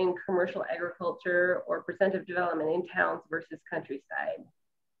acreage in commercial agriculture or percent of development in towns versus countryside?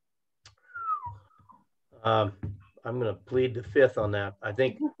 I'm going to plead the fifth on that. I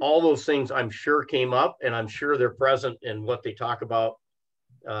think all those things I'm sure came up, and I'm sure they're present in what they talk about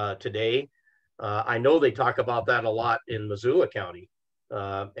today. I know they talk about that a lot in Missoula County.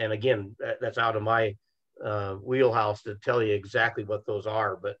 And again, that's out of my wheelhouse to tell you exactly what those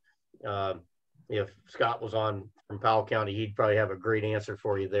are. But if Scott was on from Powell County, he'd probably have a great answer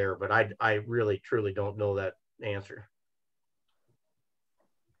for you there. But I really, truly don't know that answer.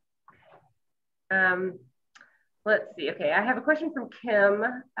 Let's see. Okay, I have a question from Kim.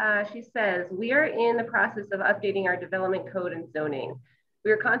 She says, we are in the process of updating our development code and zoning.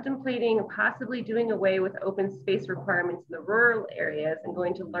 We are contemplating possibly doing away with open space requirements in the rural areas and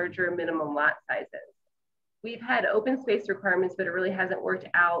going to larger minimum lot sizes. We've had open space requirements, but it really hasn't worked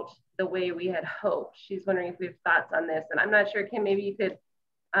out the way we had hoped. She's wondering if we have thoughts on this. And I'm not sure, Kim, maybe you could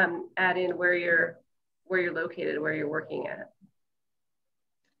add in where you're located, where you're working at.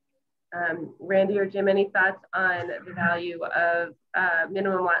 Randy or Jim, any thoughts on the value of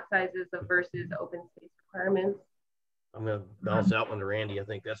minimum lot sizes versus open space requirements? I'm going to bounce that one to Randy. I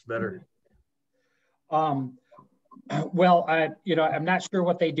think that's better. Well, I'm not sure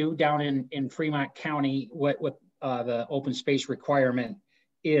what they do down in Fremont County, what the open space requirement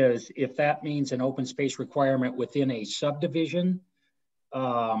is. If that means an open space requirement within a subdivision,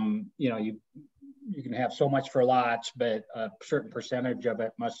 you can have so much for lots, but a certain percentage of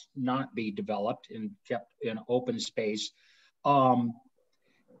it must not be developed and kept in open space.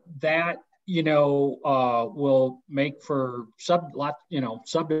 That will make for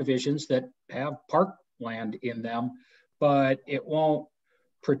subdivisions that have parkland in them, but it won't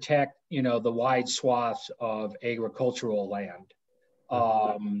protect the wide swaths of agricultural land.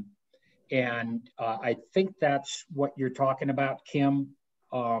 And I think that's what you're talking about, Kim.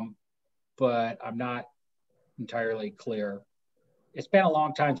 But I'm not entirely clear. It's been a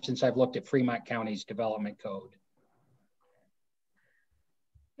long time since I've looked at Fremont County's development code.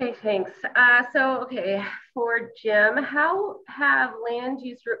 Okay, thanks. Okay, for Jim, how have land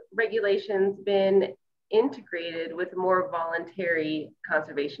use regulations been integrated with more voluntary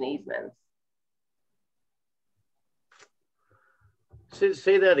conservation easements?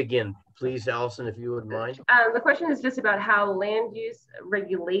 Say that again, please, Allison, if you wouldn't mind. The question is just about how land use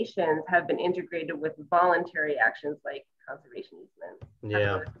regulations have been integrated with voluntary actions like conservation easements.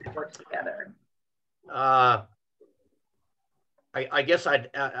 Yeah. How they work together. I guess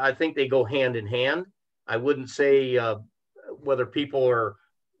I think they go hand in hand. I wouldn't say whether people are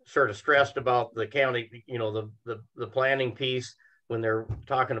sort of stressed about the county, the planning piece when they're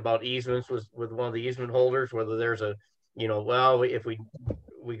talking about easements with one of the easement holders, whether there's a well, if we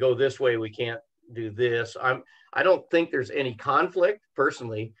go this way, we can't do this. I don't think there's any conflict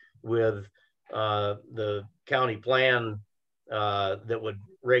personally with the county plan that would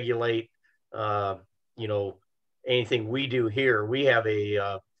regulate, anything we do here. We have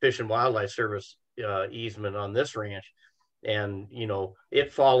a Fish and Wildlife Service easement on this ranch, and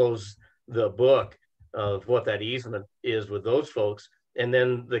it follows the book of what that easement is with those folks, and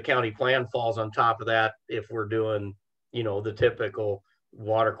then the county plan falls on top of that if we're doing the typical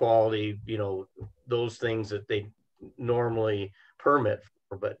water quality, those things that they normally permit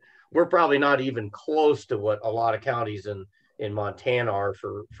for. But we're probably not even close to what a lot of counties in Montana are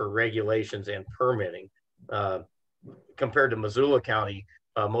for regulations and permitting. Compared to Missoula County,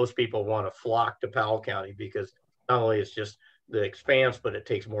 most people want to flock to Powell County because not only it's just the expanse, but it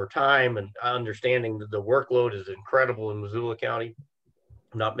takes more time, and understanding that the workload is incredible in Missoula County.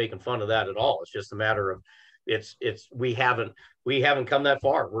 I'm not making fun of that at all. It's just a matter of we haven't come that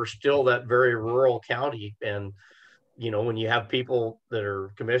far. We're still that very rural county, and when you have people that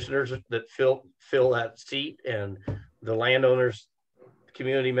are commissioners that fill that seat, and the landowners,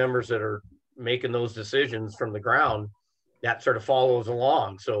 community members that are making those decisions from the ground, that sort of follows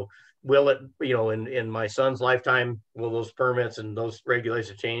along. So will it, in my son's lifetime, will those permits and those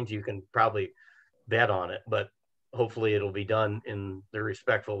regulations change? You can probably bet on it, but hopefully it'll be done in the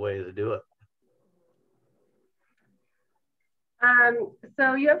respectful way to do it.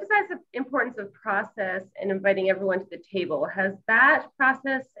 So you emphasize the importance of process and inviting everyone to the table. Has that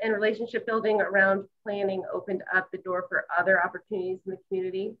process and relationship building around planning opened up the door for other opportunities in the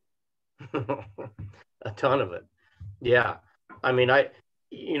community? A ton of it. Yeah. I mean,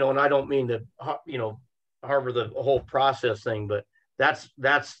 and I don't mean to, harbor the whole process thing, but that's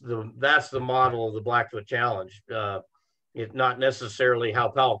the model of the Blackfoot Challenge. It's not necessarily how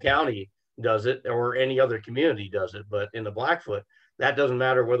Powell County does it or any other community does it, but in the Blackfoot, that doesn't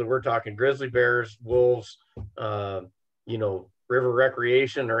matter whether we're talking grizzly bears, wolves, river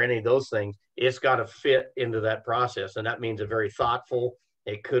recreation or any of those things. It's got to fit into that process, and that means a very thoughtful.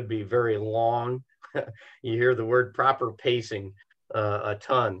 It could be very long. You hear the word proper pacing a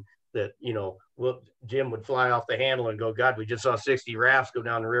ton. That Jim would fly off the handle and go, God, we just saw 60 rafts go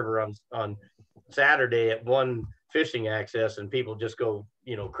down the river on Saturday at one fishing access, and people just go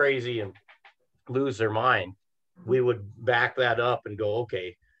crazy and lose their mind. We would back that up and go,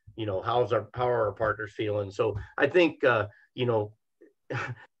 okay, how are our partners feeling? So I think I love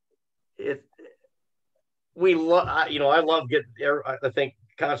I think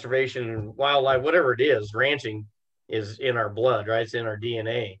conservation and wildlife, whatever it is, ranching is in our blood, right? It's in our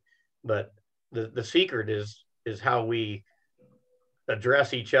DNA. But the secret is how we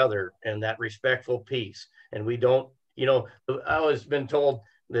address each other and that respectful piece. And we don't, I always been told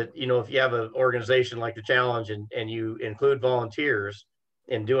that, if you have an organization like the Challenge and you include volunteers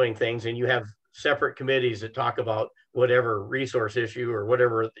in doing things, and you have separate committees that talk about whatever resource issue or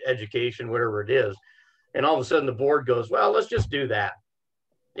whatever education, whatever it is, and all of a sudden the board goes, well, let's just do that.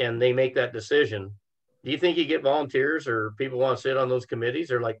 And they make that decision. Do you think you get volunteers or people want to sit on those committees?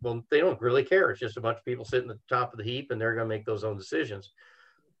 They're like, well, they don't really care. It's just a bunch of people sitting at the top of the heap, and they're going to make those own decisions.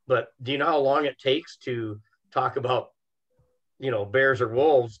 But do you know how long it takes to talk about, bears or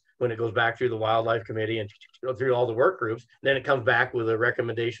wolves when it goes back through the wildlife committee and through all the work groups? Then it comes back with a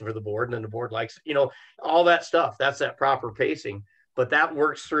recommendation for the board, and then the board likes, all that stuff. That's that proper pacing. But that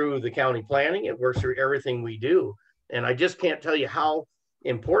works through the county planning. It works through everything we do. And I just can't tell you how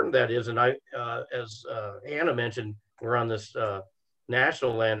important that is. And as Hannah mentioned, we're on this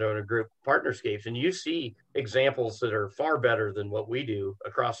national landowner group partnerscapes, and you see examples that are far better than what we do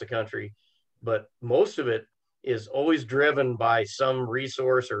across the country. But most of it is always driven by some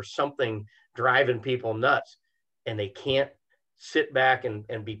resource or something driving people nuts, and they can't sit back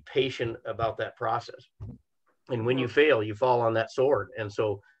and be patient about that process. And when you fail, you fall on that sword. And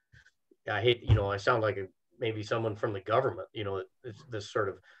so I hate, I sound like maybe someone from the government, it's this sort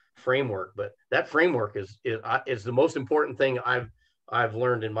of framework, but that framework is the most important thing I've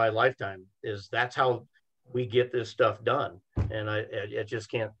learned in my lifetime. Is that's how we get this stuff done. And I just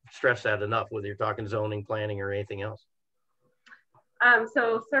can't stress that enough, whether you're talking zoning, planning, or anything else.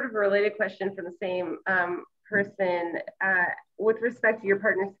 So sort of a related question from the same person, with respect to your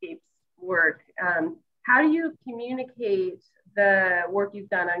partnerscapes work, how do you communicate the work you've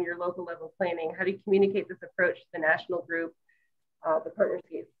done on your local level planning? How do you communicate this approach to the national group, the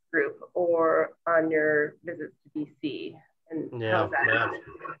partnership group, or on your visits to DC? And how's that?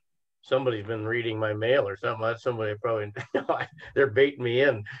 Somebody's been reading my mail or something. That's somebody probably, they're baiting me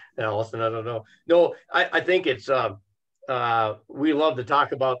in, Allison. I don't know. No, I think it's, we love to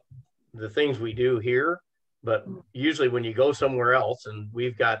talk about the things we do here, but usually when you go somewhere else, and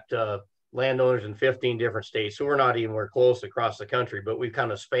we've got landowners in 15 different states, so we're not anywhere close across the country, but we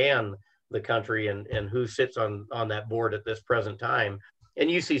kind of span the country and who sits on that board at this present time. And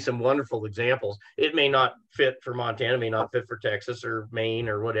you see some wonderful examples. It may not fit for Montana, may not fit for Texas or Maine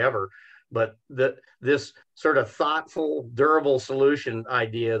or whatever, but this sort of thoughtful, durable solution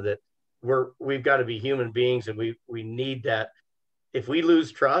idea that we've got to be human beings, and we need that. If we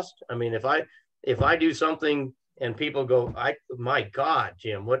lose trust, I mean, if I do something and people go, my God,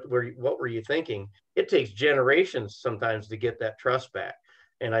 Jim, what were you thinking? It takes generations sometimes to get that trust back.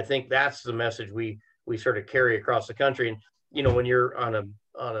 And I think that's the message we sort of carry across the country. And, when you're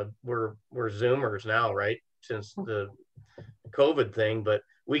we're Zoomers now, right? Since the COVID thing, but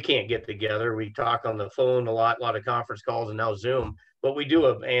we can't get together. We talk on the phone a lot of conference calls, and now Zoom, but we do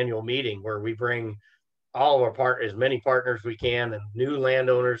an annual meeting where we bring all of as many partners we can and new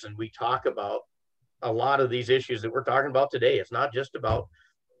landowners. And we talk about a lot of these issues that we're talking about today. It's not just about,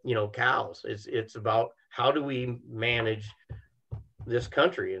 cows. It's about how do we manage this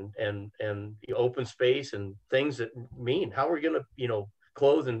country and the open space and things that mean, how are we going to,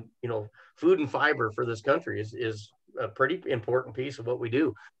 clothe and, food and fiber for this country is a pretty important piece of what we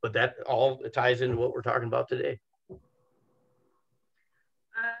do, but that all ties into what we're talking about today.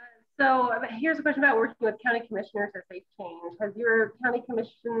 So here's a question about working with county commissioners as they change. Has your county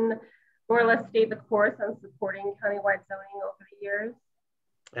commission more or less stayed the course on supporting countywide zoning over the years?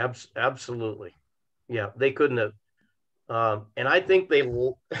 Absolutely. Yeah, they couldn't have. And I think they,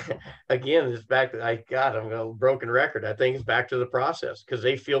 again, it's back to, I'm a broken record. I think it's back to the process, because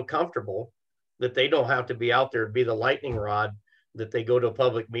they feel comfortable that they don't have to be out there to be the lightning rod that they go to a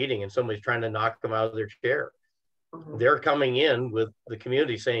public meeting and somebody's trying to knock them out of their chair. Mhm. They're coming in with the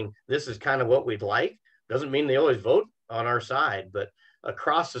community saying, this is kind of what we'd like. Doesn't mean they always vote on our side, but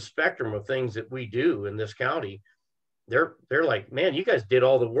across the spectrum of things that we do in this county, they're like, man, you guys did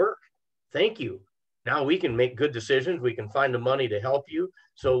all the work. Thank you. Now we can make good decisions. We can find the money to help you.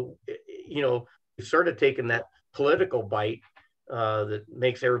 So, you know, we started taking that political bite that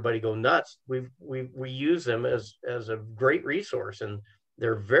makes everybody go nuts. We use them as a great resource, and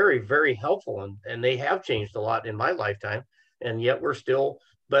they're very, very helpful, and they have changed a lot in my lifetime. And yet we're still,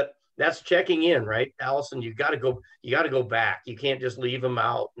 but that's checking in, right, Allison? You got to go back. You can't just leave them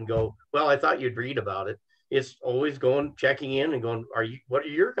out and go, well, I thought you'd read about it. It's always going, checking in and going, what are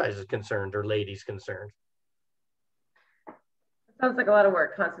your guys' concerns or ladies' concerns? Sounds like a lot of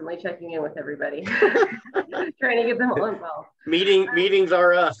work, constantly checking in with everybody, trying to get them all involved. Meetings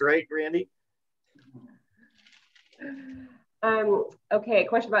are us, right, Randy? Okay,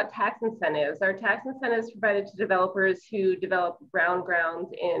 question about tax incentives. Are tax incentives provided to developers who develop brown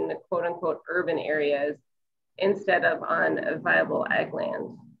grounds in quote unquote urban areas instead of on viable ag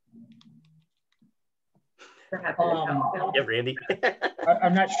land? Perhaps yeah, Randy.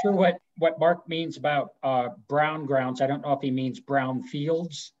 I'm not sure what Mark means about brown grounds. I don't know if he means brown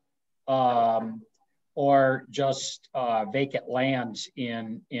fields or just vacant lands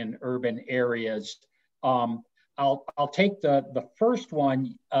in urban areas. I'll take the first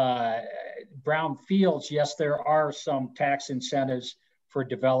one, brown fields. Yes, there are some tax incentives for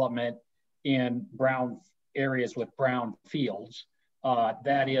development in brown areas with brown fields.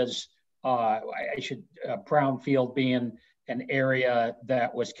 That is, brown field being an area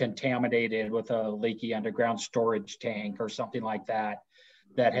that was contaminated with a leaky underground storage tank or something like that,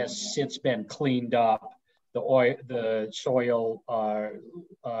 that has since been cleaned up, the soil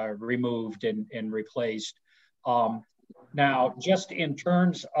removed and replaced. Now, just in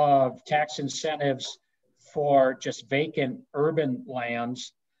terms of tax incentives for just vacant urban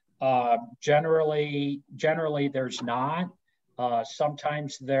lands, generally there's not.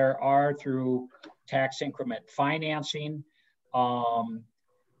 Sometimes there are through tax increment financing,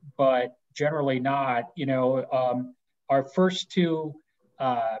 but generally not. You know, our first two,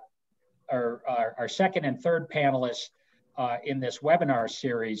 our second and third panelists in this webinar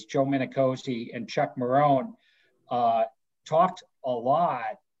series, Joe Minicosi and Chuck Marone, talked a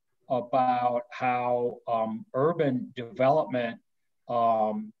lot about how urban development,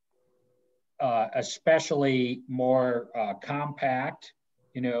 especially more compact,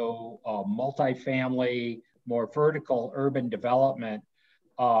 you know, multifamily, more vertical urban development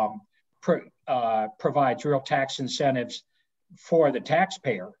provides real tax incentives for the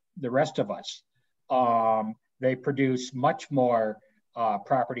taxpayer, the rest of us. They produce much more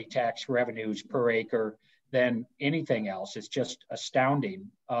property tax revenues per acre than anything else. It's just astounding.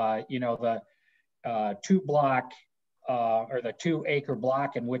 You know, the 2 block or the 2 acre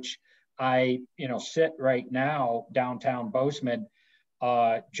block in which I, you know, sit right now, downtown Bozeman,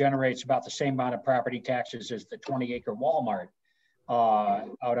 generates about the same amount of property taxes as the 20 acre Walmart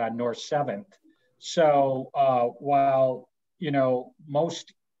out on North 7th. So while, you know,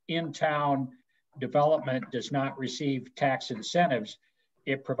 most in-town development does not receive tax incentives,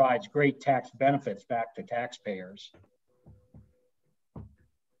 it provides great tax benefits back to taxpayers.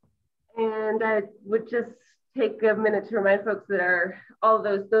 And I would just take a minute to remind folks that all of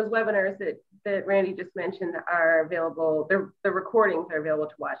those webinars that Randy just mentioned are available. The recordings are available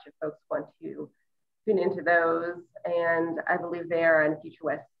to watch if folks want to tune into those. And I believe they are on Future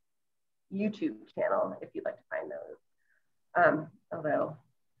West YouTube channel if you'd like to find those. Although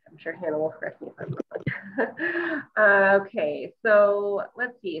I'm sure Hannah will correct me if I'm wrong. Okay, so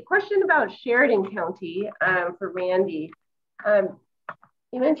let's see. A question about Sheridan County for Randy.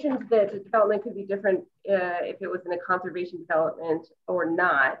 You mentioned that the development could be different if it was in a conservation development or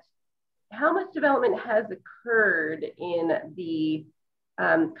not. How much development has occurred in the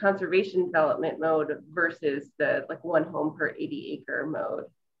conservation development mode versus the like 1 home per 80 acre mode?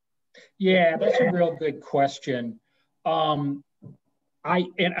 Yeah, that's a real good question. I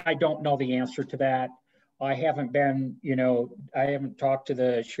don't know the answer to that. I haven't been, you know, I haven't talked to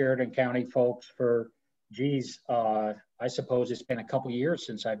the Sheridan County folks for, geez, I suppose it's been a couple of years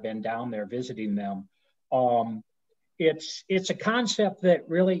since I've been down there visiting them. It's a concept that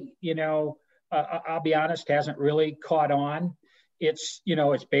really, you know, I'll be honest, hasn't really caught on. It's, you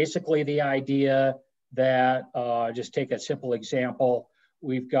know, it's basically the idea that, just take a simple example,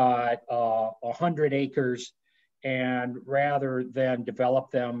 we've got 100 acres, and rather than develop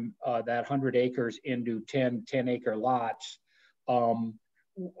them, that 100 acres into 10 acre lots,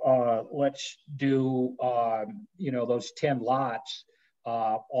 let's do, those 10 lots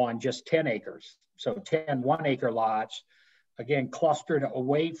on just 10 acres. So 10 1-acre lots, again, clustered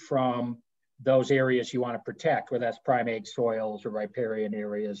away from those areas you want to protect, whether that's primate soils or riparian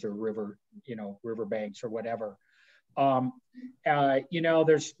areas or riverbanks or whatever.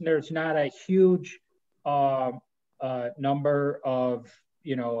 There's not a huge number of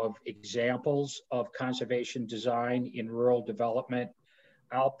examples of conservation design in rural development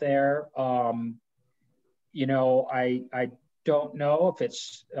out there. I don't know if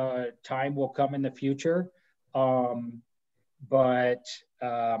it's time will come in the future, but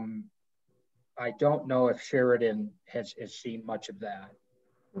I don't know if Sheridan has seen much of that.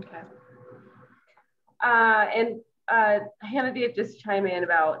 Okay. Hannah did just chime in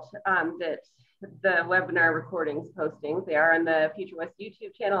about that the webinar recordings postings, they are on the Future West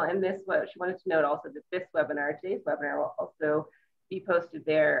YouTube channel, and she wanted to note also that today's webinar will also be posted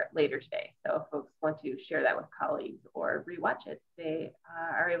there later today. So if folks want to share that with colleagues or rewatch it, they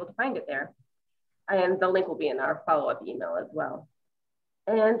are able to find it there. And the link will be in our follow-up email as well.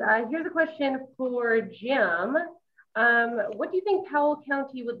 And here's a question for Jim. What do you think Powell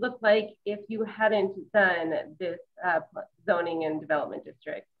County would look like if you hadn't done this zoning and development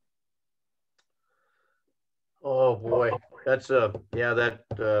district? Oh boy, that's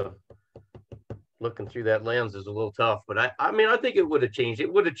looking through that lens is a little tough, but I think it would have changed.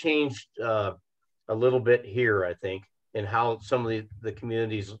 It would have changed a little bit here, I think, in how some of the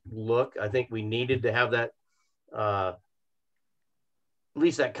communities look. I think we needed to have that, at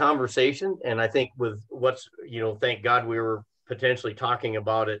least that conversation. And I think with what's, thank God we were potentially talking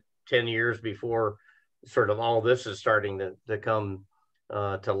about it 10 years before sort of all this is starting to come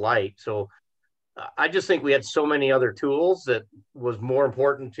to light. So I just think we had so many other tools that was more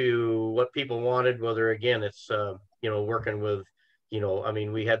important to what people wanted, whether again, it's, working with,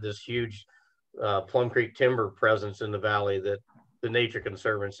 we had this huge Plum Creek timber presence in the valley that the Nature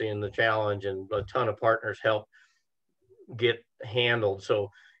Conservancy and the Challenge and a ton of partners helped get handled.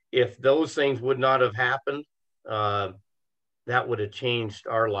 So if those things would not have happened, that would have changed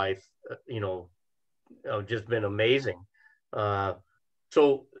our life, just been amazing.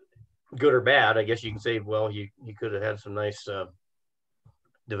 So good or bad, I guess you can say, well, you could have had some nice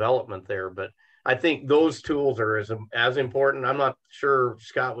development there, but I think those tools are as important. I'm not sure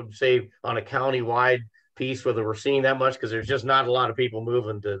Scott would say on a county-wide piece whether we're seeing that much, because there's just not a lot of people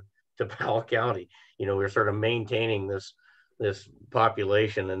moving to Powell County. We're sort of maintaining this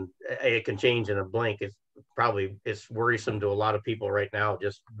population, and it can change in a blink. It's worrisome to a lot of people right now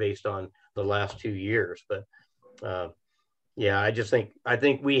just based on the last 2 years, but yeah, I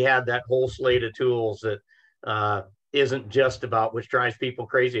think we had that whole slate of tools that isn't just about, which drives people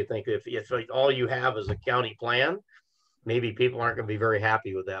crazy. I think if like all you have is a county plan, maybe people aren't going to be very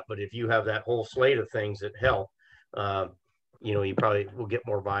happy with that. But if you have that whole slate of things that help, you probably will get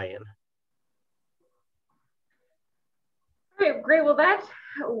more buy-in. Okay, great. Well, that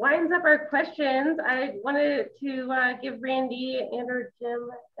winds up our questions. I wanted to give Randy and or Jim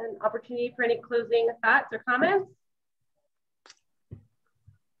an opportunity for any closing thoughts or comments.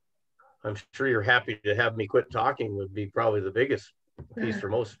 I'm sure you're happy to have me quit talking would be probably the biggest piece for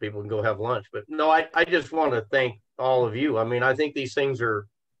most people and go have lunch. But no, I just want to thank all of you. I think these things are,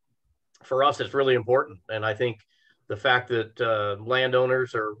 for us, it's really important. And I think the fact that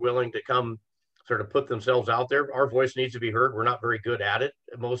landowners are willing to come sort of put themselves out there, our voice needs to be heard. We're not very good at it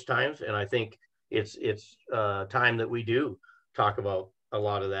most times. And I think it's time that we do talk about a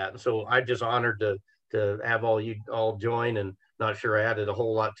lot of that. And so I'm just honored to have you all join, and not sure I added a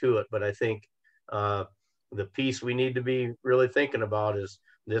whole lot to it, but I think the piece we need to be really thinking about is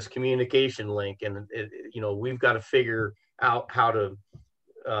this communication link. And, we've got to figure out how to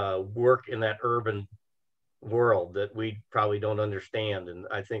work in that urban world that we probably don't understand. And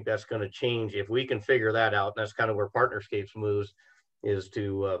I think that's going to change if we can figure that out. And that's kind of where Partnerscapes moves, is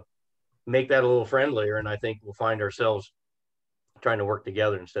to make that a little friendlier. And I think we'll find ourselves trying to work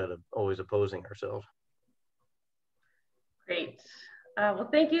together instead of always opposing ourselves. Great. Well,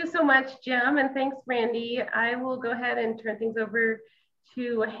 thank you so much, Jim, and thanks, Randy. I will go ahead and turn things over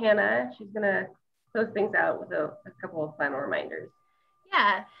to Hannah. She's going to close things out with a couple of final reminders.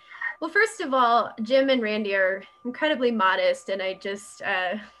 Yeah. Well, first of all, Jim and Randy are incredibly modest, and I just,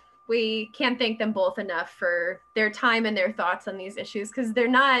 we can't thank them both enough for their time and their thoughts on these issues, because they're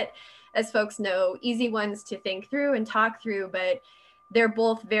not, as folks know, easy ones to think through and talk through, but they're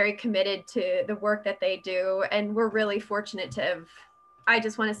both very committed to the work that they do. And we're really fortunate to have, I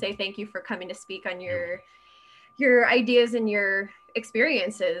just want to say thank you for coming to speak on your ideas and your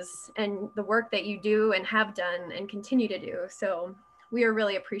experiences and the work that you do and have done and continue to do. So we are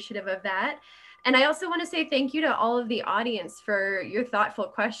really appreciative of that. And I also want to say thank you to all of the audience for your thoughtful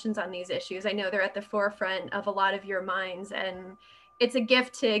questions on these issues. I know they're at the forefront of a lot of your minds, and it's a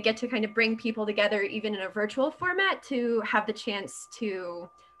gift to get to kind of bring people together, even in a virtual format, to have the chance to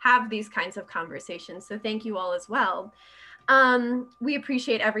have these kinds of conversations. So thank you all as well. We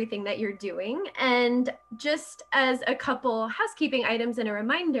appreciate everything that you're doing. And just as a couple housekeeping items and a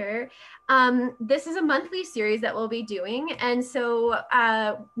reminder, this is a monthly series that we'll be doing. And so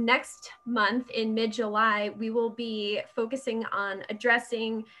next month in mid-July, we will be focusing on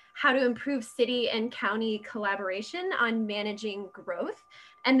addressing how to improve city and county collaboration on managing growth.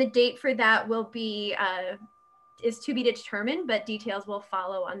 And the date for that will be, is to be determined, but details will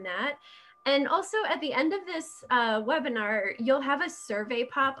follow on that. And also at the end of this webinar, you'll have a survey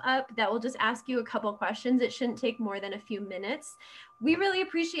pop up that will just ask you a couple questions. It shouldn't take more than a few minutes. We really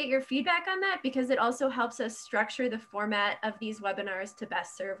appreciate your feedback on that because it also helps us structure the format of these webinars to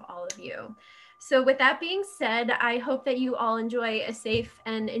best serve all of you. So with that being said, I hope that you all enjoy a safe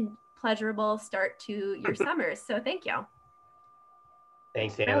and pleasurable start to your summers. So thank you.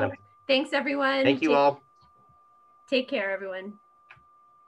 Thanks, Hannah. Thanks, everyone. Thank you all. Take care, everyone.